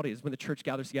ultimate reality is when the church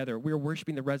gathers together. We're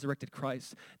worshiping the resurrected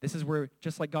Christ. This is where,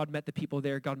 just like God met the people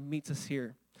there, God meets us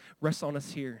here, rests on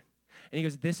us here. And he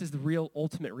goes, this is the real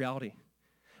ultimate reality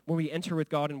when we enter with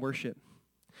God in worship.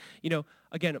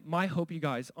 Again, my hope, you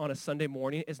guys, on a Sunday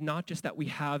morning is not just that we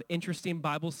have interesting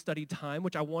Bible study time,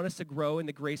 which I want us to grow in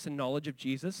the grace and knowledge of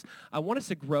Jesus. I want us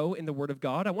to grow in the Word of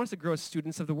God. I want us to grow as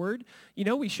students of the Word.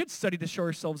 We should study to show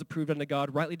ourselves approved unto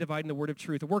God, rightly dividing the word of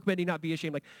truth. The workman need not be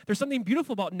ashamed. There's something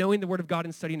beautiful about knowing the Word of God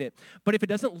and studying it. But if it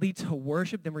doesn't lead to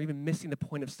worship, then we're even missing the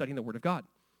point of studying the Word of God.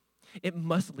 It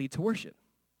must lead to worship.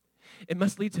 It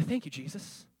must lead to, thank you,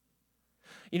 Jesus.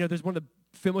 There's one of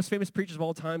the most famous preachers of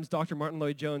all times, Dr. Martin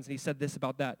Lloyd-Jones, and he said this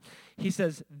about that. He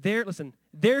says, there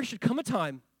should come a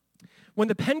time when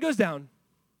the pen goes down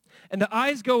and the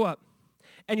eyes go up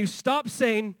and you stop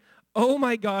saying, oh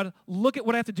my God, look at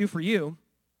what I have to do for you.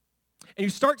 And you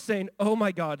start saying, oh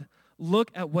my God, look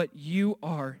at what you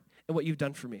are and what you've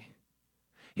done for me.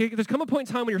 There's come a point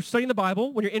in time when you're studying the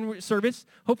Bible, when you're in service,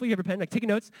 hopefully you have a pen, taking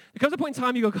notes. There comes a point in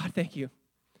time you go, God, thank you.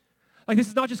 This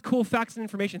is not just cool facts and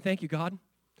information. Thank you, God.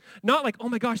 Not oh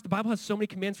my gosh, the Bible has so many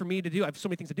commands for me to do. I have so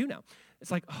many things to do now.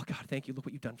 It's oh God, thank you. Look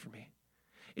what you've done for me.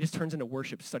 It just turns into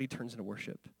worship. Study turns into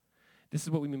worship. This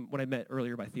is what we mean when I meant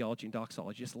earlier by theology and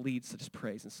doxology. It just leads to just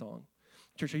praise and song.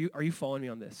 Church, are you following me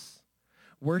on this?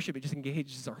 Worship, it just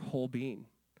engages our whole being,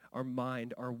 our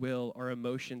mind, our will, our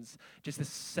emotions, just this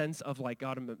sense of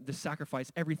God, this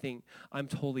sacrifice, everything I'm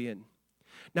totally in.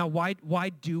 Now, why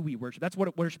do we worship? That's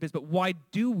what worship is, but why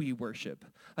do we worship?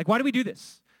 Why do we do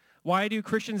this? Why do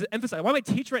Christians emphasize? Why do I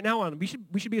teach right now on we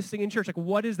should be a singing church?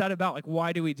 What is that about?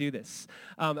 Why do we do this?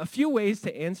 A few ways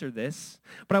to answer this,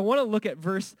 but I want to look at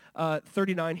verse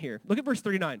 39 here. Look at verse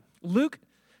 39. Luke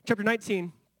chapter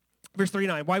 19, verse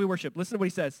 39. Why we worship. Listen to what he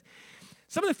says.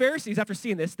 Some of the Pharisees, after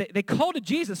seeing this, they called to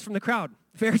Jesus from the crowd.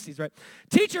 Pharisees, right?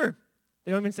 Teacher,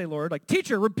 they don't even say Lord,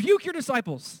 teacher, rebuke your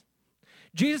disciples.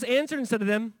 Jesus answered and said to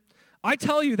them, I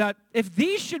tell you that if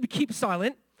these should keep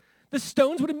silent, the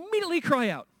stones would immediately cry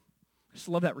out. I just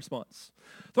love that response.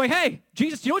 They're hey,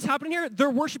 Jesus, do you know what's happening here? They're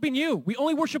worshiping you. We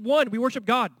only worship one. We worship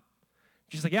God.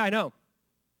 Jesus is yeah, I know.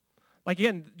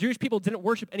 Again, Jewish people didn't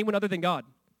worship anyone other than God.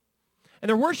 And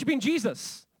they're worshiping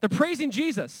Jesus. They're praising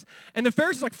Jesus. And the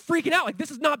Pharisees are freaking out.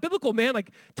 This is not biblical, man.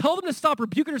 Tell them to stop,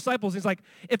 rebuke your disciples. And he's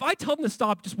if I tell them to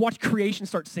stop, just watch creation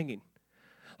start singing.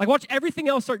 Watch everything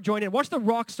else start joining in. Watch the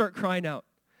rocks start crying out.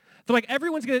 They're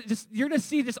everyone's going to you're going to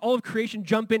see just all of creation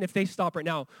jump in if they stop right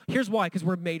now. Here's why, because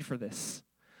we're made for this.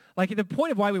 The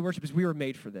point of why we worship is we were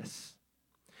made for this.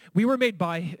 We were made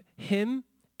by him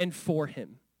and for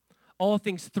him. All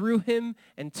things through him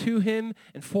and to him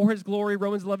and for his glory,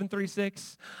 Romans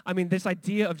 11:36. This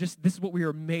idea of just this is what we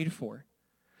were made for.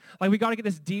 We got to get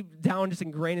this deep down, just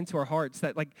ingrained into our hearts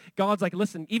that God's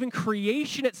listen, even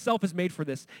creation itself is made for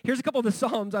this. Here's a couple of the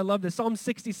Psalms. I love this. Psalm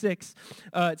 66.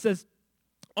 It says,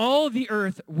 all the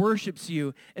earth worships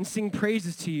you and sing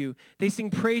praises to you. They sing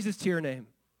praises to your name.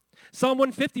 Psalm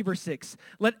 150, verse 6.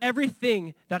 Let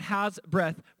everything that has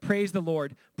breath praise the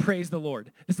Lord. Praise the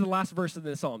Lord. This is the last verse of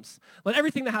the Psalms. Let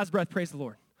everything that has breath praise the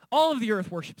Lord. All of the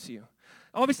earth worships you.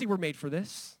 Obviously, we're made for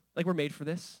this. We're made for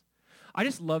this. I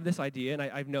just love this idea, and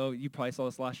I know you probably saw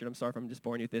this last year. I'm sorry if I'm just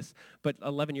boring you with this, but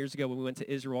 11 years ago when we went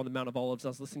to Israel on the Mount of Olives, I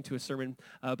was listening to a sermon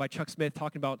by Chuck Smith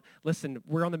talking about, listen,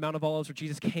 we're on the Mount of Olives where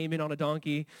Jesus came in on a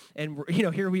donkey, and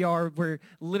here we are where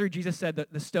literally Jesus said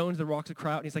that the stones, the rocks would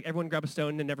cry out, and he's like, everyone grab a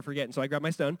stone and never forget. And so I grabbed my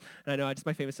stone, and I know it's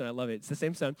my favorite stone. I love it. It's the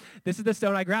same stone. This is the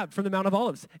stone I grabbed from the Mount of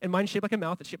Olives, and mine's shaped like a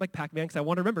mouth. It's shaped like Pac-Man because I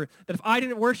want to remember that if I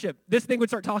didn't worship, this thing would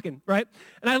start talking, right?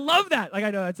 And I love that. Like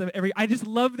I know I just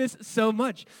love this so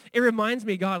much. It reminds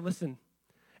me, God, listen,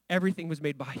 everything was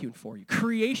made by you and for you.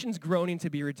 Creation's groaning to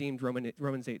be redeemed,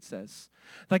 Romans 8 says.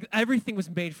 Like everything was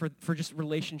made for just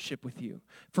relationship with you,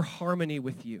 for harmony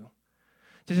with you,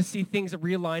 to just see things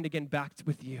realigned again back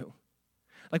with you.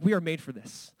 Like we are made for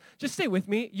this. Just stay with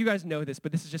me. You guys know this,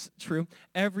 but this is just true.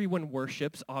 Everyone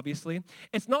worships, obviously.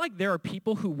 It's not like there are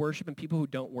people who worship and people who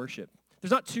don't worship.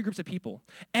 There's not two groups of people.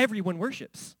 Everyone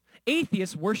worships.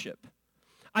 Atheists worship.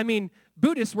 I mean,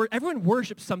 Buddhists, everyone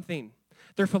worships something.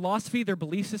 Their philosophy, their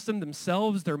belief system,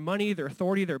 themselves, their money, their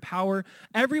authority, their power.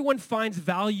 Everyone finds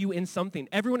value in something.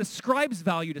 Everyone ascribes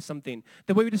value to something.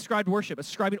 The way we described worship,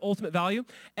 ascribing ultimate value,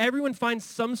 everyone finds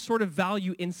some sort of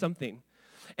value in something.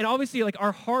 And obviously, like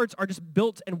our hearts are just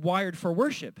built and wired for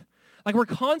worship. Like we're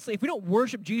constantly, if we don't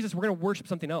worship Jesus, we're going to worship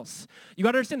something else. You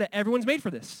got to understand that everyone's made for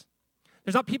this.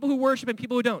 There's not people who worship and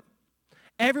people who don't.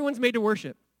 Everyone's made to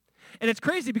worship. And it's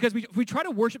crazy because we try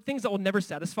to worship things that will never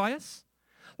satisfy us.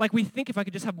 Like we think if I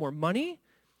could just have more money,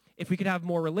 if we could have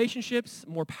more relationships,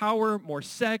 more power, more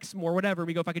sex, more whatever,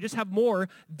 we go, if I could just have more,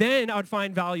 then I would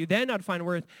find value, then I would find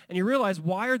worth. And you realize,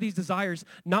 why are these desires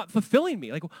not fulfilling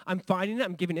me? Like I'm finding it,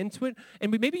 I'm giving into it.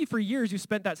 And maybe for years you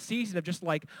spent that season of just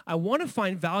like, I want to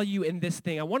find value in this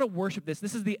thing. I want to worship this.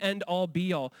 This is the end all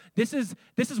be all. This is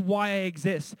why I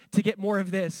exist, to get more of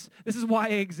this. This is why I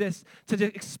exist, to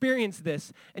experience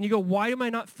this. And you go, why am I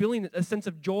not feeling a sense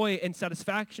of joy and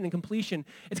satisfaction and completion?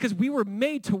 It's because we were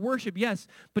made to worship, yes,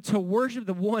 but to worship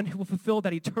the one who will fulfill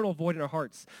that eternal void in our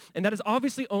hearts. And that is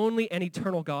obviously only an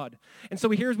eternal God. And so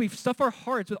we stuff our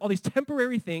hearts with all these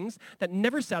temporary things that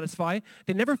never satisfy.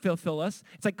 They never fulfill us.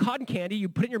 It's like cotton candy. You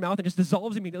put it in your mouth and it just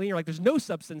dissolves immediately. You're like, there's no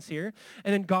substance here.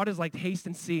 And then God is like, taste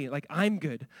and see. Like, I'm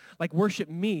good. Like, worship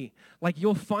me. Like,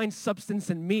 you'll find substance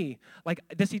in me. Like,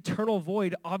 this eternal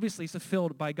void obviously is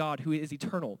fulfilled by God who is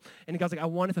eternal. And God's like, I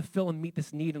want to fulfill and meet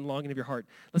this need and longing of your heart.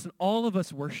 Listen, all of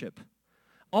us worship.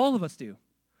 All of us do.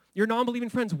 Your non-believing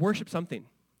friends worship something.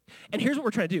 And here's what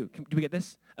we're trying to do. Do we get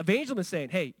this? Evangelism is saying,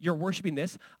 hey, you're worshiping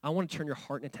this. I want to turn your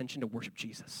heart and attention to worship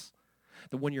Jesus,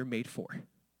 the one you're made for.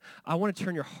 I want to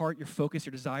turn your heart, your focus,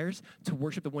 your desires to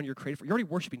worship the one you're created for. You're already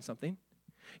worshiping something.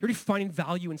 You're already finding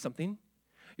value in something.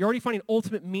 You're already finding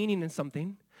ultimate meaning in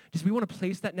something. Just we want to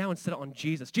place that now and set it on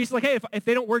Jesus. Jesus is like, hey, if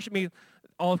they don't worship me,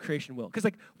 all of creation will. Because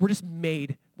like we're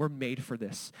made for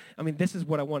this. I mean, this is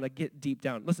what I want to get deep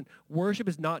down. Listen, worship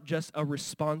is not just a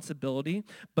responsibility,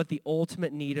 but the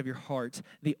ultimate need of your heart,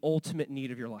 the ultimate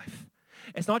need of your life.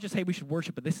 It's not just, hey, we should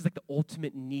worship, but this is like the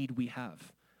ultimate need we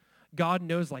have. God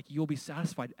knows like you'll be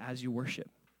satisfied as you worship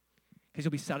because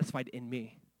you'll be satisfied in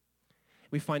me.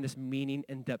 We find this meaning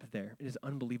and depth there. It is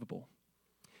unbelievable.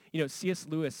 You know, C.S.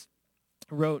 Lewis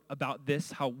wrote about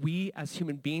this, how we as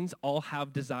human beings all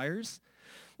have desires.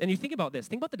 And you think about this.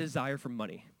 Think about the desire for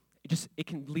money. It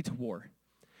can lead to war.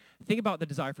 Think about the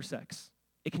desire for sex.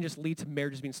 It can just lead to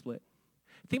marriages being split.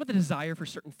 Think about the desire for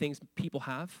certain things people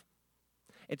have.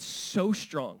 It's so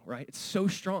strong, right? It's so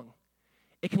strong.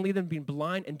 It can lead them to being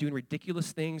blind and doing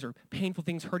ridiculous things or painful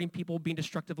things, hurting people, being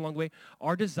destructive along the way.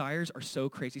 Our desires are so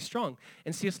crazy strong.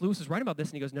 And C.S. Lewis is writing about this,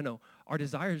 and he goes, no, our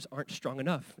desires aren't strong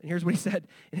enough. And here's what he said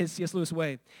in his C.S. Lewis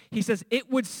way. He says, it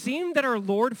would seem that our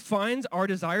Lord finds our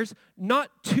desires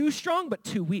not too strong, but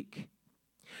too weak.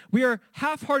 We are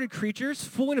half-hearted creatures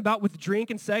fooling about with drink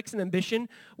and sex and ambition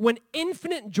when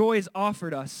infinite joy is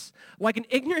offered us, like an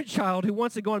ignorant child who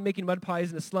wants to go on making mud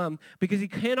pies in a slum because he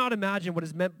cannot imagine what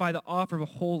is meant by the offer of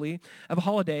a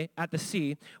holiday at the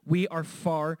sea. We are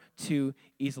far too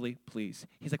easily pleased.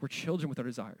 He's like, we're children with our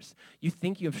desires. You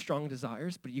think you have strong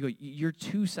desires, but you're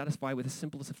too satisfied with the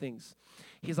simplest of things.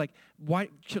 He's like, why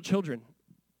children?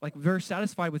 Like, they're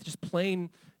satisfied with just playing,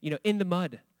 in the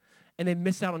mud. And they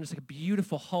miss out on just like a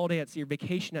beautiful holiday at sea or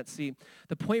vacation at sea.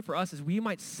 The point for us is we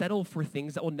might settle for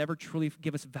things that will never truly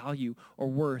give us value or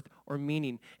worth or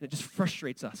meaning, and it just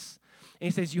frustrates us. And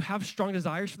he says, you have strong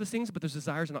desires for these things, but those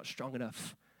desires are not strong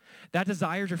enough. That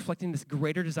desire is reflecting this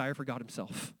greater desire for God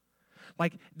himself.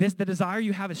 Like the desire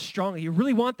you have is strong. You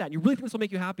really want that. You really think this will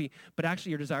make you happy, but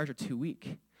actually your desires are too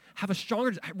weak.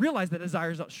 Realize that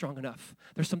desire is not strong enough.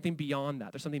 There's something beyond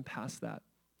that. There's something past that.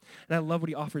 And I love what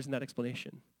he offers in that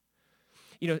explanation.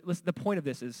 Listen, the point of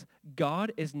this is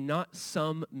God is not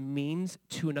some means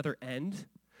to another end.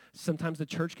 Sometimes the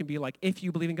church can be like, if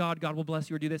you believe in God, God will bless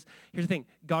you or do this. Here's the thing.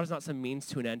 God is not some means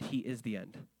to an end. He is the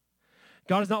end.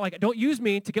 God is not like, don't use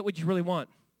me to get what you really want.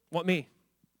 Want me.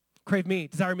 Crave me.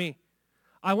 Desire me.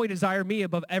 I want you to desire me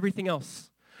above everything else.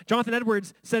 Jonathan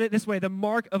Edwards said it this way: the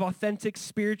mark of authentic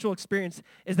spiritual experience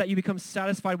is that you become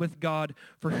satisfied with God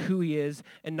for who he is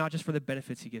and not just for the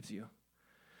benefits he gives you.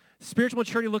 Spiritual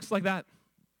maturity looks like that.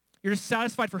 You're just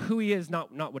satisfied for who he is,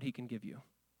 not what he can give you.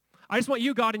 I just want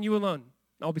you, God, and you alone.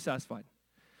 I'll be satisfied.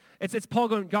 It's Paul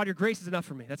going, God, your grace is enough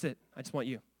for me. That's it. I just want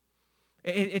you.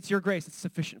 It's your grace. It's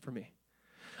sufficient for me.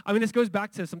 I mean, this goes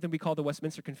back to something we call the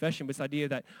Westminster Confession, this idea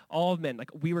that all men, like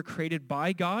we were created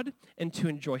by God and to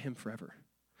enjoy him forever.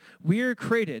 We are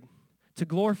created to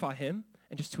glorify him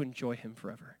and just to enjoy him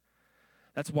forever.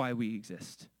 That's why we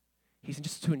exist. He's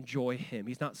just to enjoy him.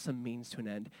 He's not some means to an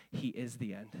end. He is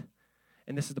the end.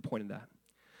 And this is the point of that.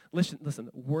 Listen,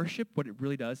 worship, what it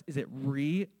really does is it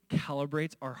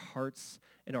recalibrates our hearts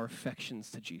and our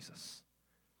affections to Jesus.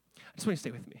 I just want you to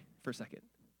stay with me for a second.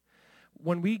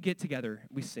 When we get together,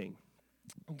 we sing.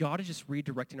 God is just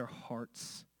redirecting our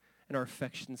hearts and our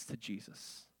affections to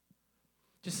Jesus.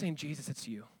 Just saying, Jesus, it's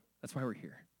you. That's why we're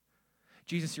here.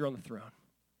 Jesus, you're on the throne.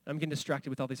 I'm getting distracted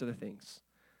with all these other things.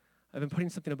 I've been putting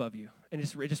something above you. And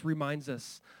it just reminds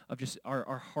us of just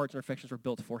our hearts and our affections were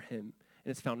built for him. And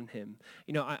it's found in him.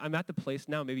 I'm at the place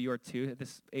now, maybe you are too at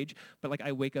this age, but like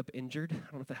I wake up injured. I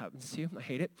don't know if that happens to you. I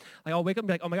hate it. Like I'll wake up and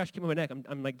be like, oh my gosh, keep my neck.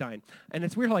 I'm like dying. And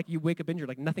it's weird how like you wake up injured,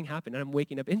 like nothing happened, and I'm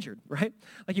waking up injured, right?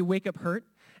 Like you wake up hurt.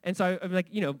 And so I'm like,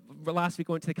 last week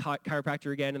I went to the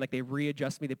chiropractor again, and like they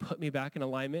readjust me, they put me back in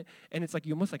alignment. And it's like,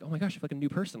 you almost like, oh my gosh, I feel like a new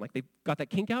person. Like they've got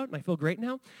that kink out and I feel great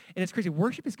now. And it's crazy.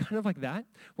 Worship is kind of like that,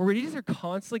 where we just are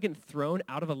constantly getting thrown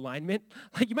out of alignment.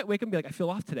 Like you might wake up and be like, I feel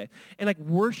off today. And like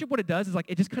worship, what it does is like,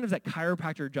 it just kind of is that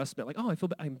chiropractor adjustment, like, oh,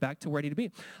 I'm back to where I need to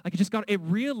be. Like it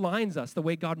realigns us the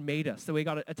way God made us, the way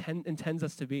God intends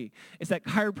us to be. It's that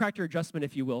chiropractor adjustment,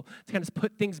 if you will, to kind of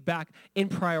put things back in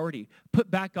priority, put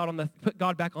God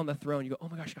back on the throne. You go, oh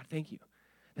my gosh, God, thank you.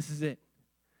 This is it.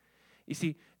 You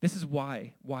see, this is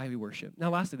why we worship. Now,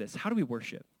 lastly, how do we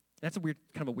worship? That's kind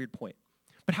of a weird point.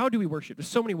 But how do we worship? There's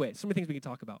so many ways, so many things we can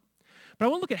talk about. But I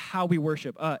want to look at how we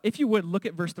worship. If you would, look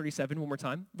at verse 37 one more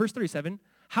time. Verse 37,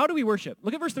 how do we worship?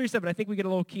 Look at verse 37. I think we get a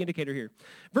little key indicator here.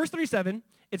 Verse 37,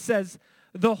 it says,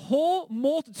 the whole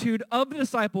multitude of the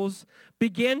disciples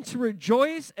began to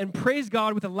rejoice and praise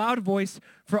God with a loud voice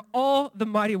for all the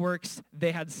mighty works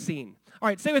they had seen. All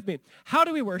right, say with me. How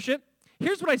do we worship?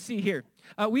 Here's what I see here.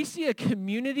 We see a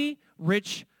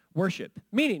community-rich worship,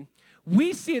 meaning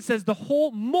we see, it says, the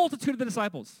whole multitude of the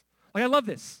disciples. Like, I love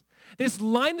this. They just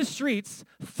line the streets,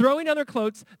 throwing down their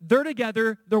cloaks. They're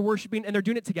together, they're worshiping, and they're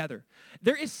doing it together.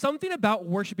 There is something about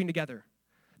worshiping together.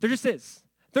 There just is.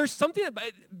 There's something about,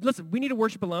 listen, we need to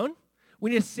worship alone. We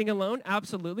need to sing alone,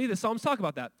 absolutely. The Psalms talk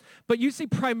about that. But you see,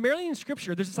 primarily in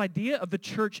Scripture, there's this idea of the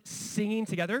church singing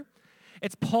together.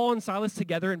 It's Paul and Silas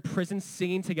together in prison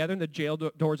singing together and the jail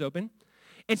doors open.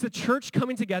 It's the church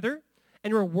coming together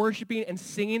and we're worshiping and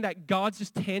singing that God's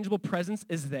just tangible presence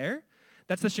is there.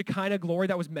 That's the Shekinah glory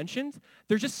that was mentioned.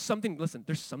 There's just something, listen,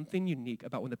 there's something unique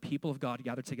about when the people of God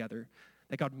gather together,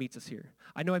 that God meets us here.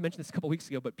 I know I mentioned this a couple weeks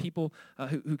ago, but people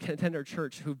who attend our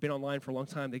church who've been online for a long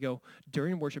time, they go,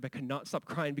 during worship, I could not stop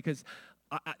crying because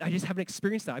I just haven't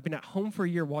experienced that. I've been at home for a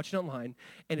year watching online,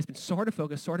 and it's been so hard to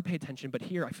focus, so hard to pay attention, but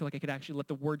here I feel like I could actually let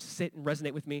the words sit and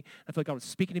resonate with me. I feel like God was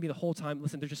speaking to me the whole time.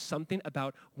 Listen, there's just something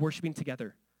about worshiping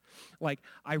together. Like,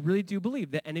 I really do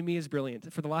believe the enemy is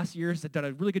brilliant. For the last years, they've done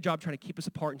a really good job trying to keep us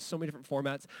apart in so many different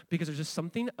formats because there's just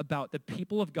something about the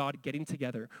people of God getting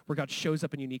together where God shows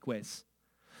up in unique ways.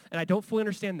 And I don't fully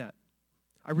understand that.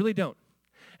 I really don't.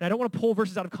 And I don't want to pull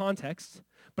verses out of context,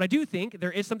 but I do think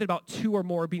there is something about two or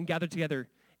more being gathered together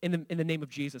in the name of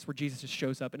Jesus, where Jesus just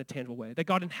shows up in a tangible way, that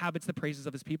God inhabits the praises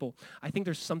of his people. I think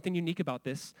there's something unique about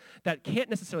this that can't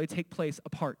necessarily take place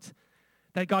apart,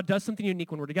 that God does something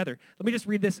unique when we're together. Let me just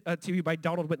read this to you by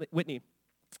Donald Whitney.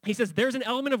 He says, there's an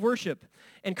element of worship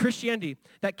in Christianity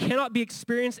that cannot be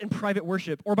experienced in private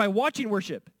worship or by watching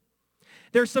worship.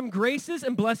 There are some graces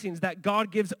and blessings that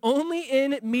God gives only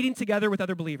in meeting together with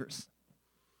other believers.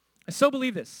 I so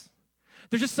believe this.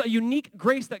 There's just a unique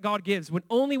grace that God gives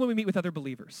only when we meet with other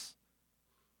believers.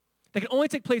 That can only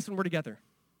take place when we're together.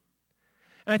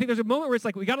 And I think there's a moment where it's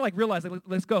like, we got to realize,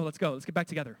 let's go, let's get back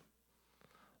together.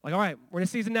 Like, all right, we're in a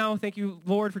season now. Thank you,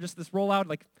 Lord, for just this rollout.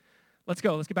 Like, let's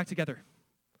go. Let's get back together.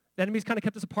 The enemy's kind of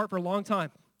kept us apart for a long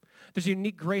time. There's a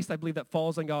unique grace, I believe, that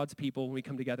falls on God's people when we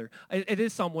come together. It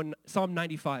is Psalm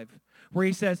 95, where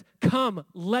he says, come,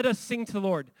 let us sing to the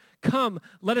Lord. Come,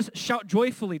 let us shout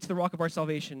joyfully to the rock of our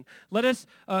salvation. Let us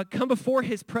come before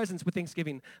his presence with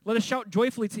thanksgiving. Let us shout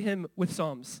joyfully to him with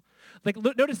psalms. Like,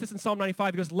 notice this in Psalm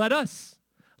 95. He goes, let us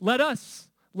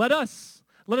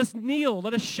kneel,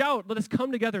 let us shout, let us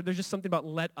come together. There's just something about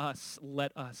let us.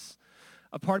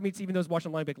 A part of me, even those watching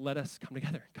online, be like, let us come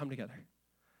together.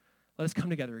 Let us come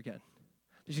together again.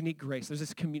 There's unique grace. There's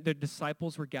this the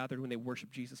disciples were gathered when they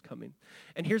worshiped Jesus coming.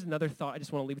 And here's another thought I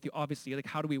just want to leave with you. Obviously, like,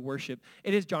 how do we worship?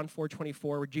 It is John 4:24,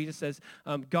 where Jesus says,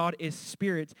 God is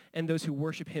spirit, and those who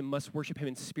worship him must worship him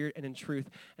in spirit and in truth.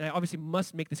 And I obviously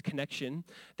must make this connection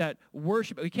that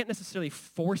worship, we can't necessarily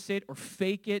force it or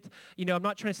fake it. You know, I'm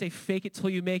not trying to say fake it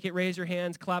till you make it, raise your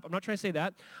hands, clap. I'm not trying to say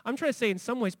that. I'm trying to say in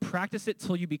some ways, practice it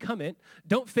till you become it.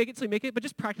 Don't fake it till you make it, but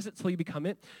just practice it till you become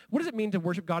it. What does it mean to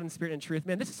worship God in spirit and truth?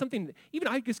 Man, this is something, even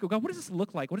I just go, God, what does this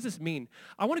look like? What does this mean?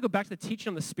 I want to go back to the teaching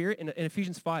on the Spirit in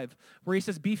Ephesians 5, where he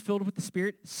says, be filled with the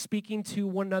Spirit, speaking to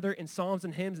one another in psalms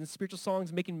and hymns and spiritual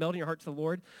songs, making melody in your heart to the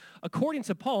Lord. According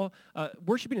to Paul,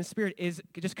 worshiping in spirit is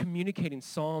just communicating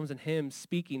psalms and hymns,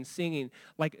 speaking, singing,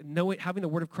 like having the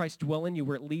word of Christ dwell in you,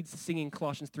 where it leads to singing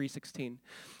Colossians 3:16.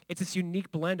 It's this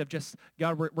unique blend of just,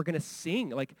 God, we're going to sing.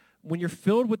 Like, when you're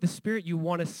filled with the Spirit, you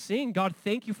want to sing. God,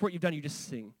 thank you for what you've done. You just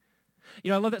sing.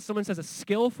 You know, I love that someone says a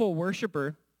skillful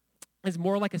worshiper is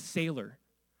more like a sailor,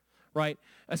 right?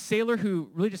 A sailor who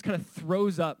really just kind of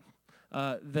throws up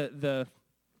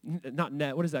not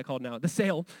net, what is that called now? The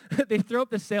sail. They throw up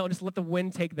the sail and just let the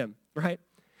wind take them, right?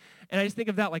 And I just think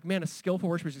of that like, man, a skillful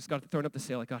worshiper's just got to throw up the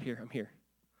sail, like, God, here, I'm here.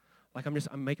 Like,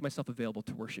 I'm making myself available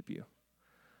to worship you.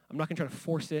 I'm not going to try to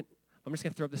force it. I'm just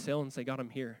going to throw up the sail and say, God, I'm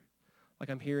here. Like,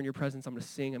 I'm here in your presence. I'm going to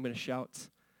sing. I'm going to shout.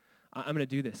 I'm going to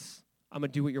do this. I'm going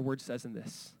to do what your word says in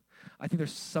this. I think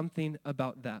there's something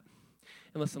about that.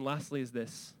 And listen, lastly is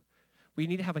this. We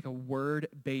need to have like a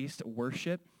word-based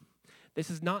worship. This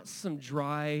is not some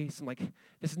dry,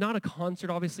 this is not a concert,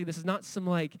 obviously. This is not some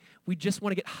like, we just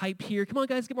want to get hype here. Come on,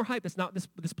 guys, get more hype. That's not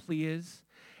this plea is.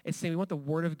 It's saying we want the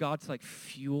word of God to like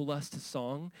fuel us to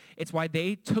song. It's why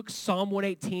they took Psalm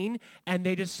 118 and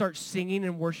they just start singing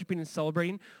and worshiping and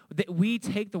celebrating. That we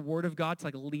take the word of God to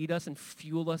like lead us and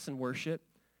fuel us in worship.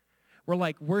 Where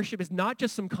like worship is not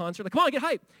just some concert, like, come on, get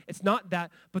hype. It's not that,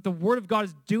 but the word of God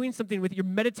is doing something with it. You're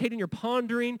meditating, you're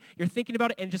pondering, you're thinking about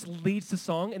it, and it just leads to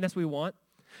song, and that's what we want.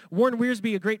 Warren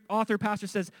Wiersbe, a great author, pastor,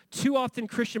 says, too often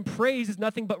Christian praise is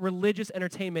nothing but religious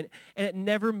entertainment, and it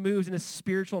never moves into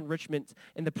spiritual enrichment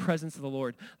in the presence of the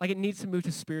Lord. Like, it needs to move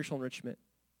to spiritual enrichment.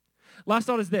 Last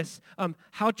thought is this.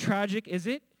 How tragic is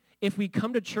it if we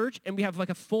come to church and we have like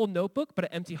a full notebook but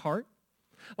an empty heart?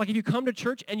 Like, if you come to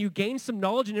church and you gain some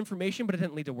knowledge and information, but it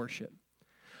didn't lead to worship.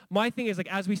 My thing is,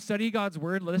 like, as we study God's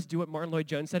word, let us do what Martin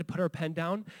Lloyd-Jones said, put our pen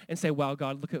down and say, wow,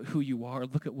 God, look at who you are.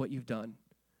 Look at what you've done.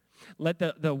 Let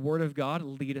the word of God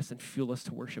lead us and fuel us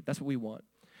to worship. That's what we want.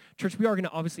 Church, we are going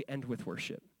to obviously end with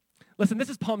worship. Listen, this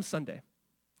is Palm Sunday.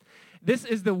 This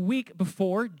is the week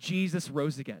before Jesus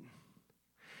rose again.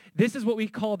 This is what we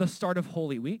call the start of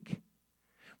Holy Week,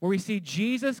 where we see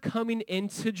Jesus coming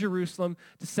into Jerusalem,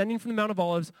 descending from the Mount of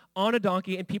Olives on a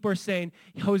donkey, and people are saying,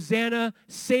 Hosanna,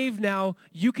 save now,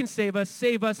 you can save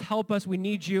us, help us, we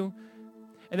need you.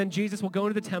 And then Jesus will go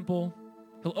into the temple,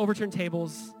 he'll overturn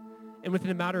tables, and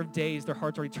within a matter of days, their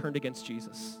hearts already turned against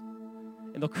Jesus.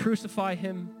 And they'll crucify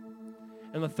him,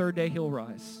 and on the third day, he'll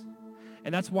rise.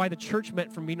 And that's why the church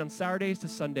met from meeting on Saturdays to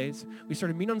Sundays. We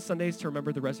started meeting on Sundays to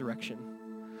remember the resurrection.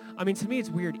 I mean, to me, it's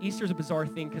weird. Easter's a bizarre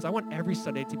thing because I want every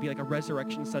Sunday to be like a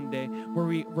resurrection Sunday where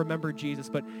we remember Jesus.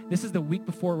 But this is the week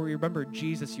before where we remember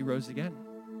Jesus, you rose again.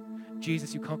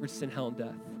 Jesus, you conquered sin, hell, and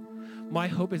death. My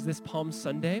hope is this Palm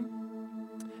Sunday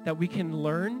that we can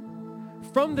learn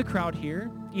from the crowd here,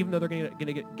 even though they're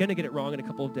gonna get it wrong in a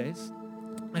couple of days.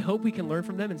 I hope we can learn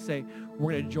from them and say,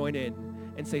 we're going to join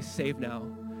in and say, save now.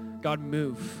 God,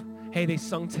 move. Hey, they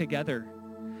sung together.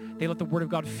 They let the word of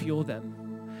God fuel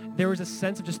them. There was a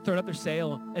sense of just throwing up their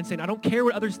sail and saying, I don't care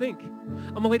what others think.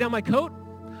 I'm going to lay down my coat.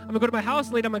 I'm going to go to my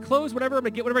house, lay down my clothes, whatever. I'm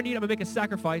going to get whatever I need. I'm going to make a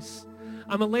sacrifice.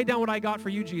 I'm going to lay down what I got for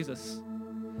you, Jesus.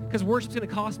 Because worship's going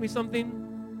to cost me something.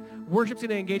 Worship's going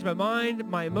to engage my mind,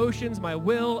 my emotions, my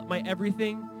will, my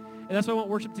everything. And that's what I want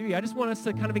worship to be. I just want us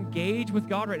to kind of engage with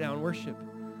God right now in worship.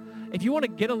 If you want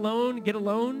to get alone, get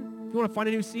alone. If you want to find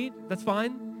a new seat, that's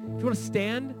fine. If you want to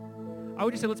stand, I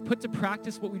would just say let's put to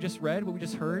practice what we just read, what we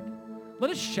just heard. Let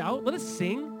us shout. Let us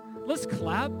sing. Let us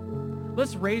clap. Let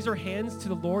us raise our hands to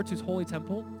the Lord, to his holy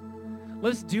temple.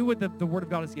 Let us do what the word of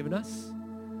God has given us.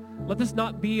 Let this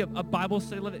not be a Bible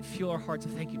study. Let it fuel our hearts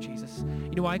of thank you, Jesus.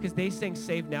 You know why? Because they sang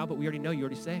saved now, but we already know you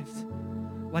already saved.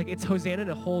 Like it's Hosanna in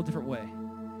a whole different way.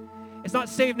 It's not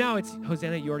saved now, it's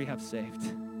Hosanna, you already have saved.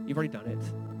 You've already done it.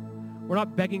 We're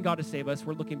not begging God to save us.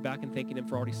 We're looking back and thanking him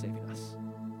for already saving us.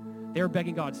 They were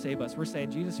begging God to save us. We're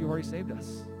saying, Jesus, you've already saved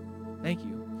us. Thank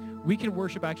you. We can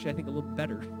worship actually, I think, a little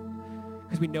better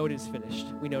because we know it is finished.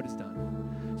 We know it is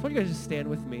done. So why don't you guys just stand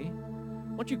with me?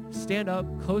 Why don't you stand up,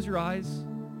 close your eyes,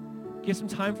 give some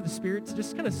time for the Spirit to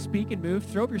just kind of speak and move.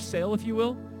 Throw up your sail, if you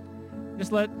will.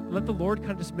 Just let the Lord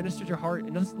kind of just minister to your heart.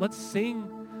 And let's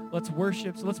sing, let's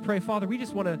worship. So let's pray. Father, we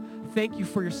just want to thank you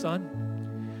for your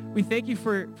Son. We thank you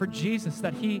for Jesus,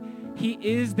 that he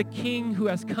is the King who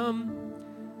has come.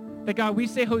 That, God, we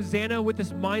say Hosanna with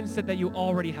this mindset that you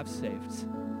already have saved.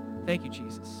 Thank you,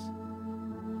 Jesus.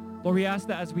 Lord, we ask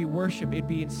that as we worship, it'd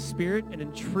be in spirit and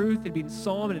in truth, it'd be in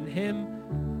psalm and in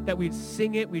hymn, that we'd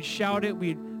sing it, we'd shout it,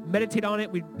 we'd meditate on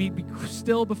it, we'd be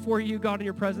still before you, God, in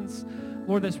your presence.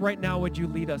 Lord, this right now, would you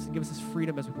lead us and give us this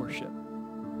freedom as we worship?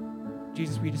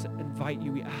 Jesus, we just invite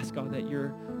you, we ask, God, that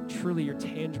your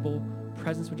tangible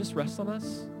presence would just rest on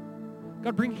us.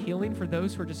 God, bring healing for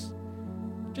those who are just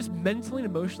mentally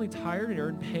and emotionally tired and are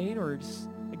in pain or just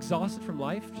exhausted from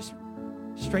life. Just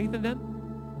strengthen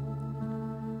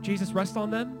them. Jesus, rest on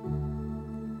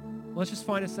them. Let's just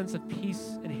find a sense of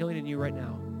peace and healing in you right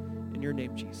now. In your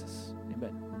name, Jesus.